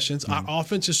of possessions. Our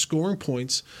offense is scoring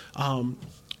points. And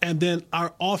then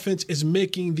our offense is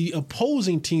making the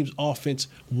opposing team's offense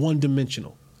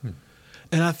one-dimensional.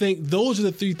 And I think those are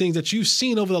the 3 things that you've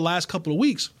seen over the last couple of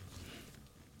weeks.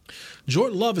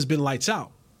 Jordan Love has been lights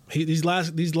out. These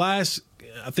last,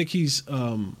 I think he's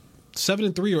 7-3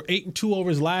 or 8-2 over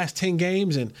his last 10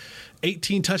 games and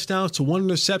 18 touchdowns to 1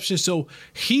 interception. So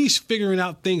he's figuring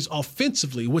out things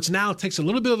offensively, which now takes a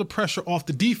little bit of the pressure off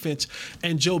the defense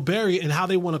and Joe Barry and how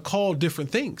they want to call different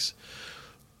things.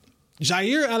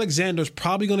 Jair Alexander is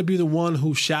probably going to be the one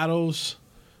who shadows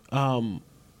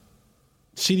CeeDee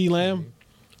Lamb.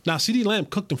 Now, CeeDee Lamb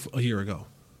cooked them a year ago.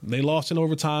 They lost in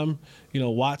overtime.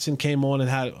 Watson came on and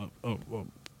had a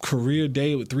career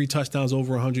day with 3 touchdowns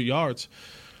over 100 yards.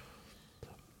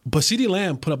 But CeeDee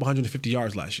Lamb put up 150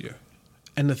 yards last year.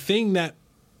 And the thing that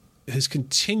has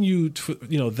continued,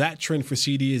 that trend for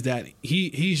CD is that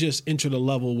he's just entered a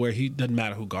level where he doesn't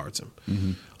matter who guards him.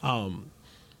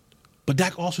 But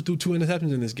Dak also threw 2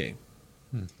 interceptions in this game,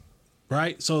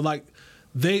 right? So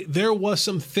there was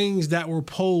some things that were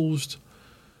posed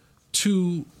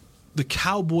to the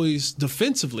Cowboys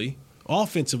defensively,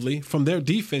 offensively from their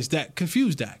defense that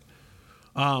confused Dak.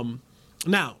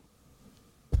 Now,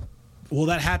 will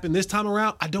that happen this time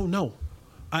around? I don't know.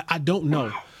 I don't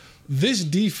know. This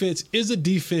defense is a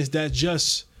defense that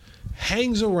just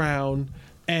hangs around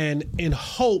and in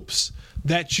hopes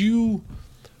that you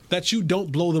don't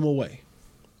blow them away,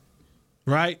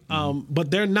 right?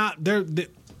 But they're not the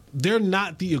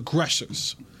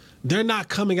aggressors. They're not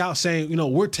coming out saying,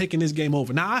 we're taking this game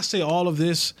over. Now, I say all of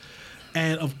this,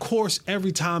 and of course,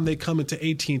 every time they come into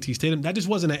AT&T Stadium, that just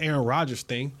wasn't an Aaron Rodgers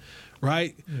thing,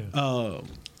 right? Yeah.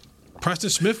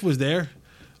 Preston Smith was there.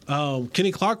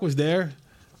 Kenny Clark was there.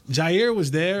 Jair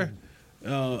was there.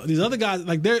 These other guys,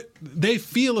 they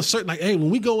feel a certain, hey,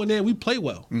 when we go in there, we play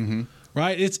well,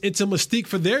 right? It's a mystique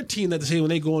for their team that they say when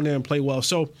they go in there and play well.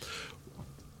 So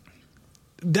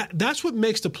that's what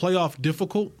makes the playoff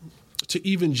difficult to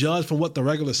even judge from what the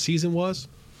regular season was,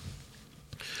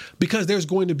 because there's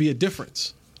going to be a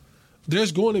difference.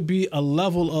 There's going to be a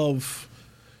level of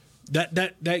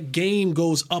that game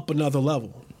goes up another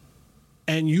level.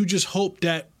 And you just hope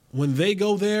that when they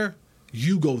go there,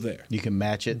 you go there. You can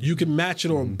match it. You can match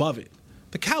it or above it.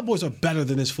 The Cowboys are better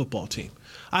than this football team.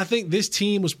 I think this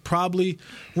team was probably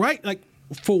right, like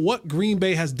for what Green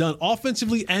Bay has done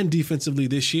offensively and defensively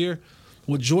this year,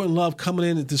 with Jordan Love coming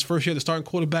in at this first year, the starting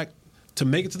quarterback, to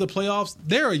make it to the playoffs,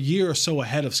 they're a year or so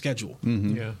ahead of schedule.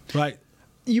 Mm-hmm. Yeah. Right.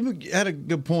 You had a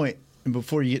good point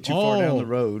before you get too far down the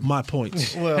road. My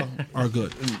points are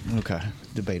good. Okay.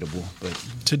 Debatable, but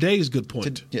today's good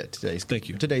point. Today's. Thank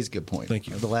you. Today's good point. Thank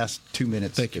you. The last 2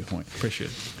 minutes. Thank you. Good point.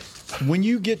 Appreciate it. When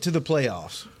you get to the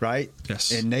playoffs, right?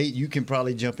 Yes. And Nate, you can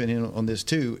probably jump in on this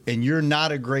too. And you're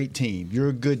not a great team. You're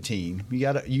a good team.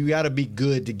 You gotta be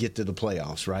good to get to the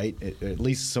playoffs, right? At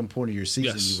least at some point of your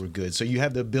season, you were good. So you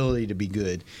have the ability to be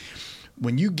good.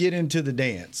 When you get into the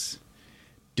dance,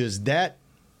 does that,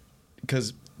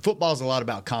 because football's a lot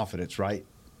about confidence, right?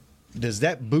 Does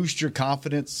that boost your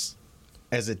confidence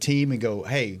as a team and go,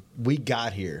 hey, we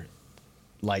got here?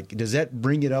 Like, does that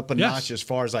bring it up a notch as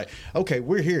far as like, okay,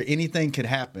 we're here. Anything could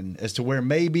happen, as to where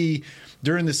maybe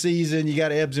during the season you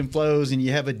got ebbs and flows and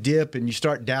you have a dip and you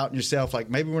start doubting yourself,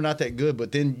 like maybe we're not that good,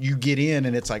 but then you get in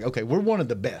and it's like, okay, we're one of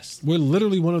the best. We're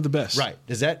literally one of the best. Right.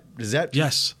 Does that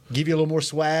yes give you a little more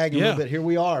swag? A little bit, here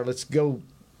we are. Let's go,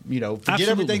 forget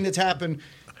everything that's happened.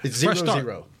 It's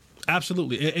 0-0.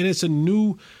 Absolutely. And it's a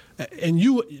new, and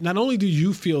you, not only do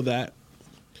you feel that,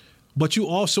 but you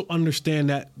also understand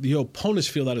that your opponents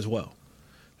feel that as well.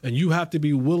 And you have to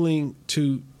be willing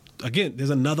to, again, there's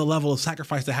another level of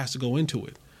sacrifice that has to go into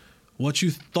it. What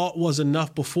you thought was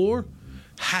enough before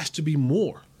has to be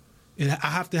more. I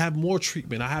have to have more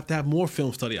treatment. I have to have more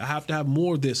film study. I have to have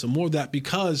more of this and more of that,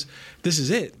 because this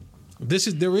is it.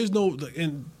 There is no,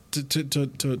 and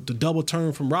to double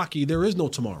turn from Rocky, there is no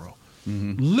tomorrow.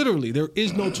 Mm-hmm. Literally, there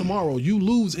is no tomorrow. You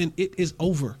lose and it is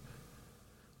over.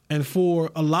 And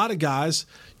for a lot of guys,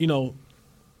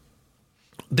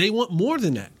 they want more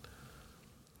than that.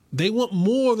 They want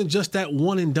more than just that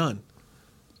one and done,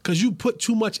 because you put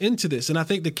too much into this. And I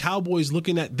think the Cowboys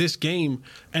looking at this game,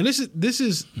 and this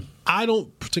is I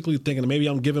don't particularly think, and maybe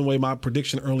I'm giving away my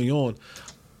prediction early on,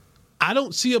 I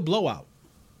don't see a blowout.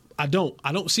 I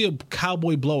don't see a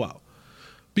Cowboy blowout,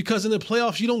 because in the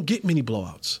playoffs you don't get many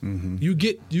blowouts. Mm-hmm. You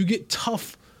get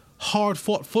tough,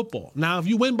 hard-fought football. Now, if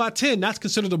you win by 10, that's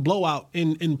considered a blowout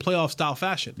in playoff-style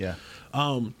fashion. Yeah.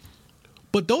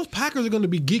 But those Packers are going to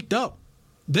be geeked up.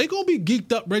 They're going to be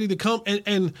geeked up, ready to come.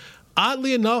 And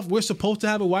oddly enough, we're supposed to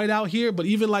have a whiteout here, but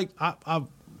even like I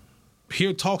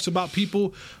hear talks about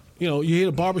people, you hear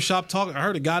the barbershop talk. I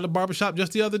heard a guy in the barbershop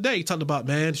just the other day. He talked about,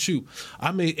 man, shoot,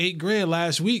 I made $8,000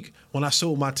 last week when I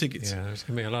sold my tickets. Yeah, there's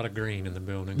going to be a lot of green in the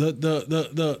building.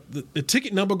 The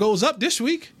ticket number goes up this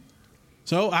week.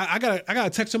 So I got a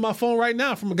text on my phone right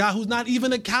now from a guy who's not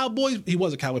even a Cowboys. He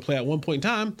was a Cowboy player at one point in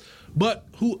time, but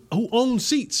who owns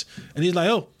seats. And he's like,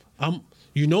 oh,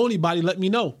 anybody, let me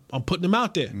know. I'm putting them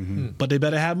out there. Mm-hmm. But they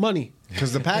better have money.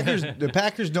 Because the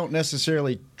Packers don't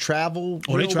necessarily travel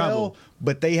well,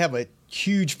 but they have a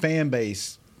huge fan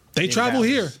base. They travel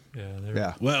Dallas. here.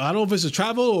 Yeah. Well, I don't know if it's a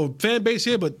travel or fan base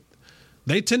here, but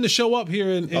they tend to show up here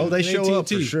in they in show AT&T. up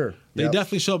for sure. They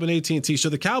definitely show up in AT&T. So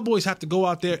the Cowboys have to go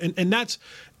out there, and that's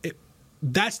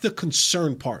the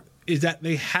concern part, is that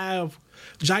they have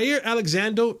Jair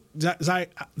Alexander.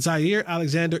 Jair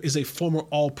Alexander is a former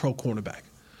All-Pro cornerback.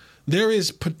 There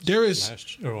is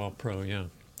All-Pro, yeah.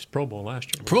 It's Pro Bowl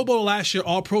last year. Pro Bowl last year,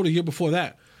 All-Pro the year before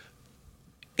that.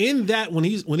 In that, when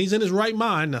he's in his right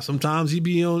mind, now sometimes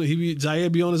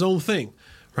Jair be on his own thing,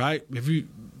 right? If you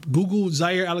Google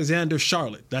Jair Alexander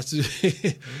Charlotte, that's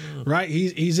right.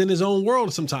 He's in his own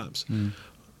world sometimes. Mm.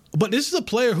 But this is a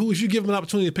player who, if you give him an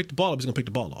opportunity to pick the ball up, he's going to pick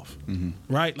the ball off,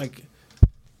 right? Like,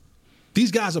 these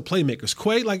guys are playmakers.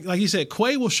 Quay, like he said,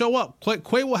 Quay will show up.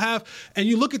 Quay will have, and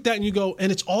you look at that and you go,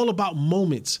 and it's all about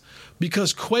moments,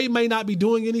 because Quay may not be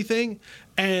doing anything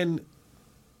and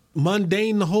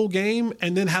mundane the whole game,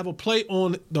 and then have a play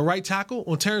on the right tackle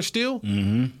on Terrence Steele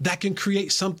that can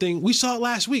create something. We saw it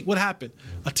last week. What happened?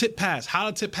 A tip pass. How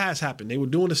did a tip pass happen? They were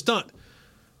doing a stunt.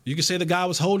 You can say the guy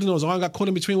was holding, or his arm got caught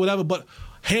in between, whatever, but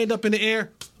hand up in the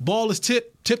air, ball is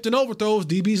tipped and overthrows.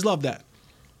 DBs love that.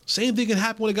 Same thing can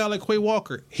happen with a guy like Quay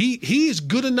Walker. He is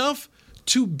good enough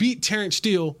to beat Terrence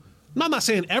Steele. I'm not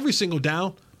saying every single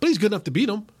down, but he's good enough to beat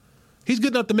him. He's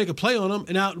good enough to make a play on him.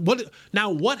 And now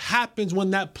what happens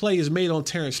when that play is made on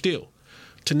Terrence Steele?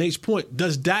 To Nate's point,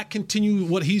 does that continue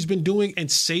what he's been doing and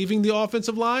saving the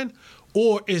offensive line?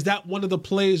 Or is that one of the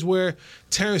plays where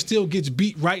Terrence Steele gets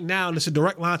beat right now and it's a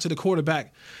direct line to the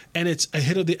quarterback and it's a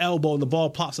hit of the elbow and the ball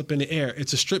pops up in the air?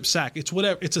 It's a strip sack. It's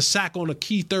whatever. It's a sack on a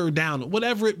key third down,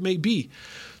 whatever it may be.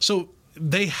 So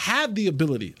they have the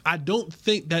ability. I don't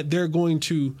think that they're going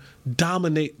to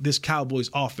dominate this Cowboys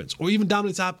offense or even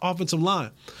dominate this offensive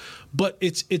line. But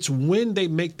it's when they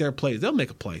make their plays. They'll make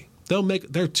a play.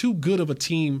 They're too good of a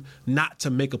team not to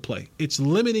make a play. It's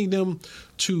limiting them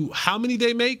to how many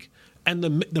they make and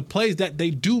the plays that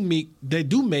they do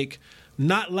make,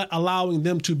 not allowing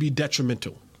them to be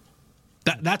detrimental.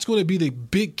 That's going to be the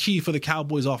big key for the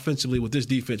Cowboys offensively with this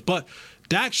defense. But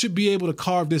Dak should be able to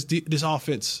carve this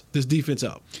defense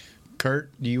up. Kurt,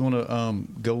 do you want to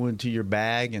go into your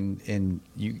bag and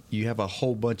you have a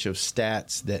whole bunch of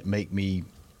stats that make me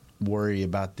worry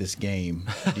about this game?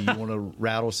 Do you want to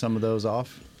rattle some of those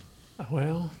off?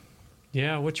 Well,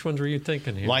 yeah. Which ones were you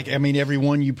thinking here? Every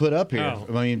one you put up here.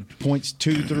 Oh. Points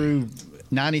 2 through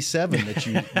 97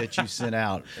 that you sent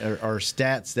out are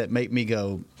stats that make me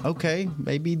go, okay,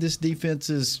 maybe this defense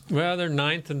is. Well, they're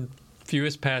 9th in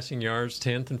fewest passing yards,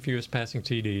 10th in fewest passing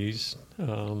TDs.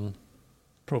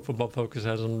 Pro Football Focus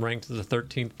has them ranked as the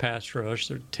 13th pass rush.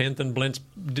 They're 10th in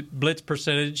blitz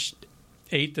percentage,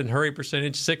 8th in hurry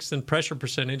percentage, 6th in pressure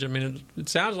percentage. I mean, it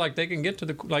sounds like they can get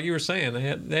to like you were saying,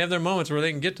 they have their moments where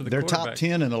they can get to the quarterback. They're top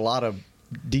 10 in a lot of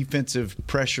defensive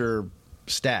pressure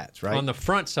stats, right? On the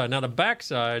front side. Now, the back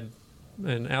side,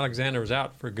 and Alexander was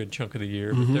out for a good chunk of the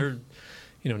year, but they're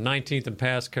 19th in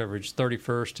pass coverage,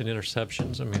 31st in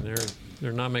interceptions. I mean,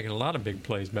 they're not making a lot of big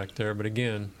plays back there, but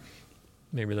again,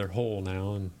 maybe they're whole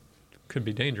now and could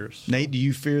be dangerous. Nate, do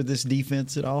you fear this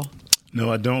defense at all?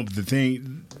 No, I don't. But the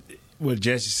thing, what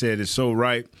Jesse said is so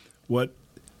right. What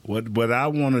I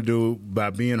want to do by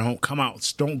being home, come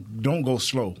out, don't go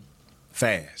slow,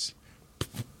 fast.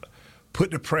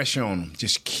 Put the pressure on them.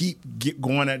 Just keep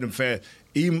going at them fast,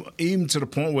 even to the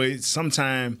point where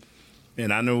sometimes,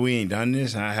 and I know we ain't done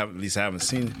this. I haven't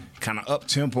seen it, kind of up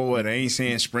tempo. And I ain't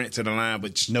saying sprint to the line,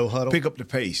 but no huddle. Pick up the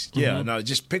pace. Yeah, no,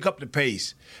 just pick up the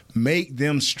pace. Make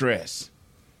them stress.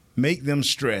 Let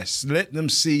them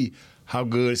see how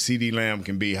good CeeDee Lamb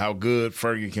can be, how good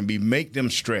Fergie can be. Make them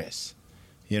stress.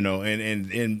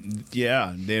 And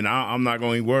yeah, then I'm not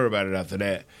going to worry about it after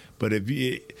that. But if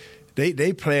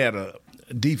they play at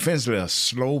defensively a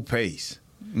slow pace.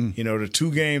 The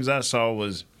 2 games I saw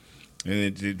was,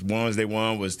 and the ones they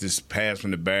won was this pass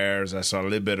from the Bears. I saw a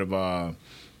little bit of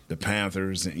the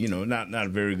Panthers, and not a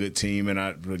very good team,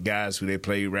 and the guys who they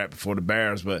played right before the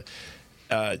Bears. But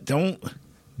don't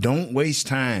waste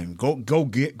time. Go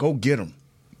get them.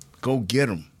 Go get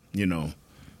them.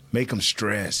 Make them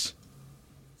stress.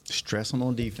 Stress them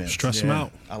on defense. Stress them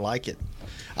out. I like it.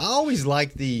 I always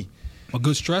like a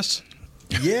good stress.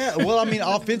 Yeah, well, I mean,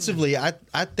 offensively, I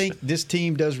think this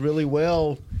team does really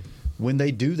well when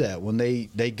they do that, when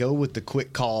they go with the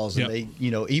quick calls and they,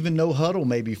 even no huddle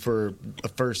maybe for a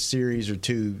first series or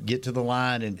two, get to the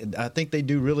line. And I think they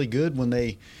do really good when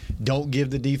they don't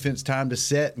give the defense time to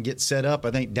set and get set up.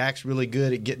 I think Dak's really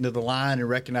good at getting to the line and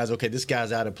recognize, okay, this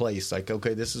guy's out of place. Like,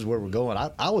 okay, this is where we're going.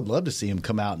 I would love to see him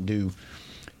come out and do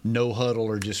no huddle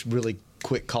or just really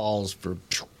quick calls for.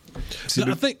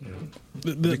 I think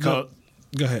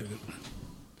go ahead.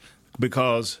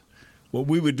 Because what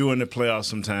we would do in the playoffs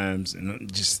sometimes, and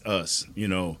just us,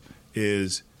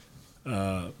 is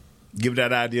give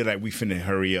that idea that we finna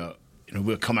hurry up.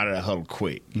 We'll come out of that huddle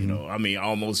quick. I mean,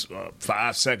 almost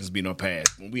 5 seconds be no pass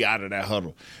when we out of that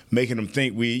huddle, making them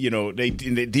think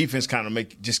the defense kind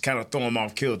of throw them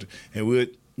off kilter, and we'll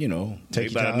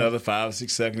take about another 5 or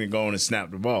 6 seconds and go on and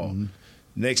snap the ball.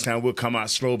 Next time we'll come out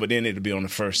slow, but then it'll be on the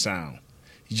first sound.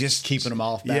 Just keeping them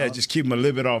off balance. Yeah, just keep them a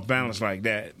little bit off balance like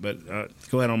that. But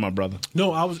go ahead on, my brother.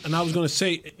 No, I was going to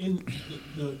say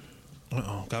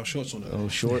got shorts on that. Oh,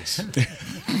 shorts.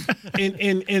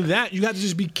 in that you got to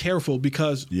just be careful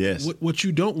because what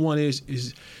you don't want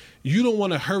is you don't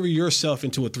want to hurry yourself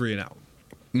into a 3 and out.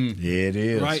 Yeah, it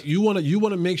is. Right? You want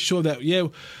to make sure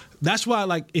that that's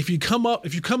why if you come out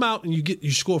and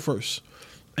you score first.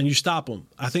 And you stop them,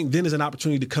 I think then there's an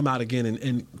opportunity to come out again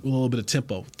and a little bit of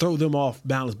tempo, throw them off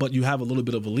balance, but you have a little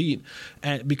bit of a lead.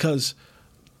 And because,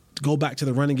 go back to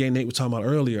the running game Nate was talking about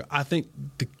earlier, I think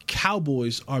the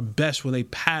Cowboys are best when they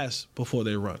pass before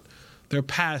they run. Their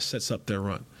pass sets up their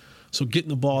run. So getting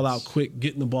the ball out quick,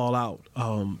 getting the ball out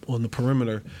on the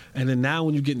perimeter, and then now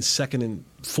when you're getting 2nd and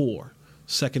 4,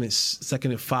 second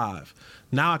and 5,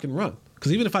 now I can run.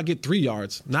 Because even if I get 3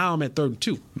 yards, now I'm at 3rd and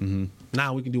 2. Mm-hmm.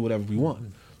 Now we can do whatever we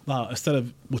want. Instead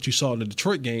of what you saw in the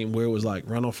Detroit game where it was like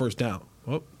run on first down,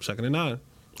 2nd and 9,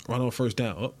 run on first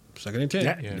down, 2nd and 10,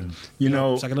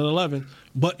 2nd and 11.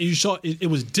 But you saw it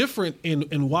was different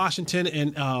in Washington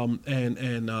and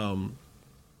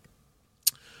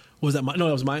Was that no,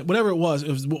 that was mine. Whatever it was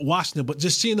Washington. But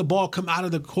just seeing the ball come out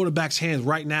of the quarterback's hands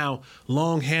right now,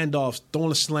 long handoffs, throwing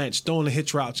the slants, throwing the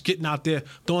hitch routes, getting out there,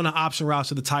 throwing the option routes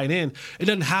to the tight end. It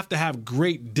doesn't have to have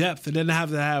great depth. It doesn't have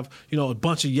to have a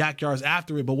bunch of yak yards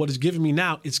after it. But what it's giving me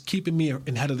now is keeping me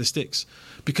ahead of the sticks.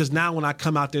 Because now when I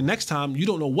come out there next time, you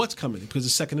don't know what's coming because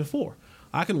it's 2nd and 4.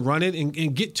 I can run it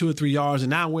and get 2 or 3 yards,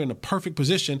 and now we're in a perfect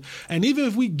position. And even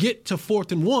if we get to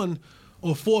 4th and 1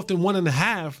 or 4th and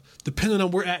 1.5, depending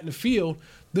on where we're at in the field,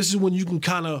 this is when you can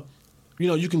kind of,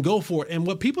 you can go for it. And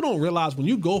what people don't realize, when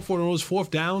you go for those 4th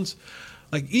downs,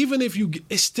 like even if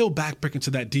it's still backbreaking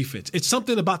to that defense. It's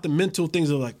something about the mental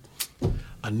things of like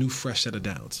a new fresh set of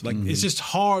downs. Like it's just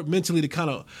hard mentally to kind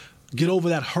of get over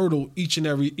that hurdle each and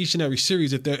every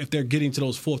series if they're getting to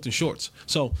those 4th and shorts.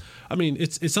 So I mean,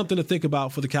 it's something to think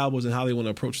about for the Cowboys and how they want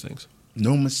to approach things.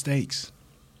 No mistakes.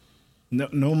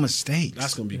 No mistakes.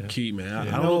 That's going to be key, man.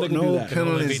 I don't think they can do that. No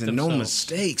penalties and no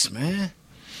mistakes, man.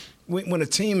 When a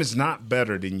team is not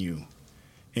better than you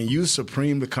and you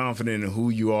supremely confident in who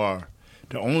you are,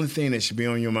 the only thing that should be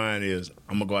on your mind is,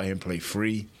 I'm going to go out here and play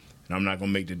free, and I'm not going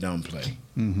to make the dumb play.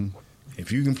 Mm-hmm.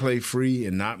 If you can play free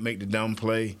and not make the dumb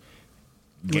play,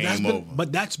 game over.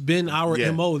 But that's been our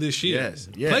MO this year. Yes.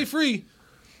 Play free.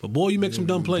 But boy, you make some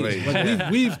dumb plays. Like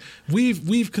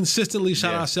we've consistently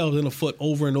shot ourselves in the foot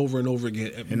over and over and over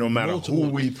again. And no matter who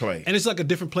we play. And it's like a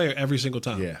different player every single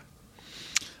time. Yeah.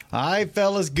 All right,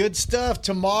 fellas, good stuff.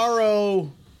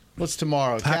 Tomorrow, what's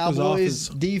tomorrow? Packers Cowboys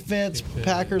defense,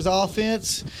 Packers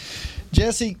offense.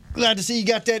 Jesse, glad to see you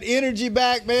got that energy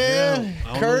back, man.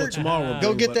 Yeah, Kurt, tomorrow,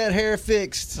 get that hair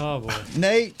fixed. Oh, boy.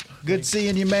 Nate, good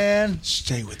seeing you, man.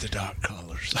 Stay with the dark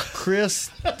colors. Chris,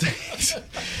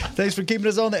 thanks for keeping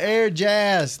us on the air.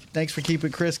 Jazz, thanks for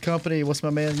keeping Chris company. What's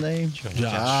my man's name?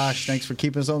 Josh, thanks for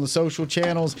keeping us on the social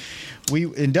channels.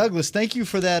 And Douglas, thank you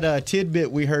for that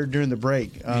tidbit we heard during the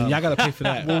break. Y'all got to pay for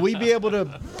that. Will we be able to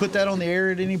put that on the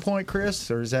air at any point, Chris?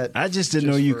 Or is that? I just didn't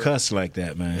know you cuss like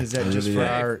that, man. Is that just for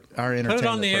our entertainment Put it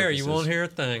on the air. purposes? You won't hear a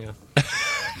thing.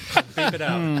 Beep it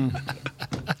out.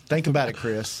 Think about it,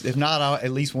 Chris. If not, I'll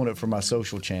at least want it for my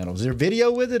social channels. Is there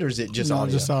video with it, or is it just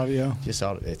audio? Just audio. Just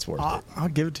audio. It's worth it. I'll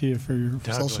give it to you for your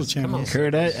social channels.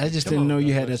 Kurt, I just didn't know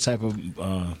you had that type of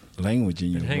language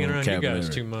in your Hanging around you vocabulary. guys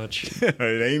too much. It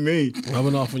ain't me.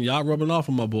 Y'all rubbing off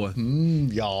on my boy.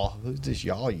 Y'all. Who's this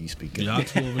y'all you speaking? Y'all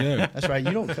two over there. That's right.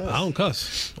 You don't cuss. I don't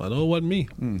cuss. I know it wasn't me.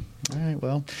 All right.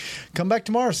 Well, come back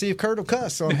tomorrow. See if Kurt will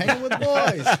cuss on Hanging with the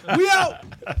Boys. We out.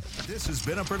 This has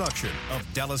been a production of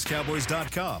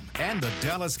DallasCowboys.com and the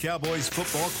Dallas Cowboys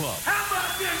Football Club. How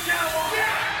about this, Cowboys?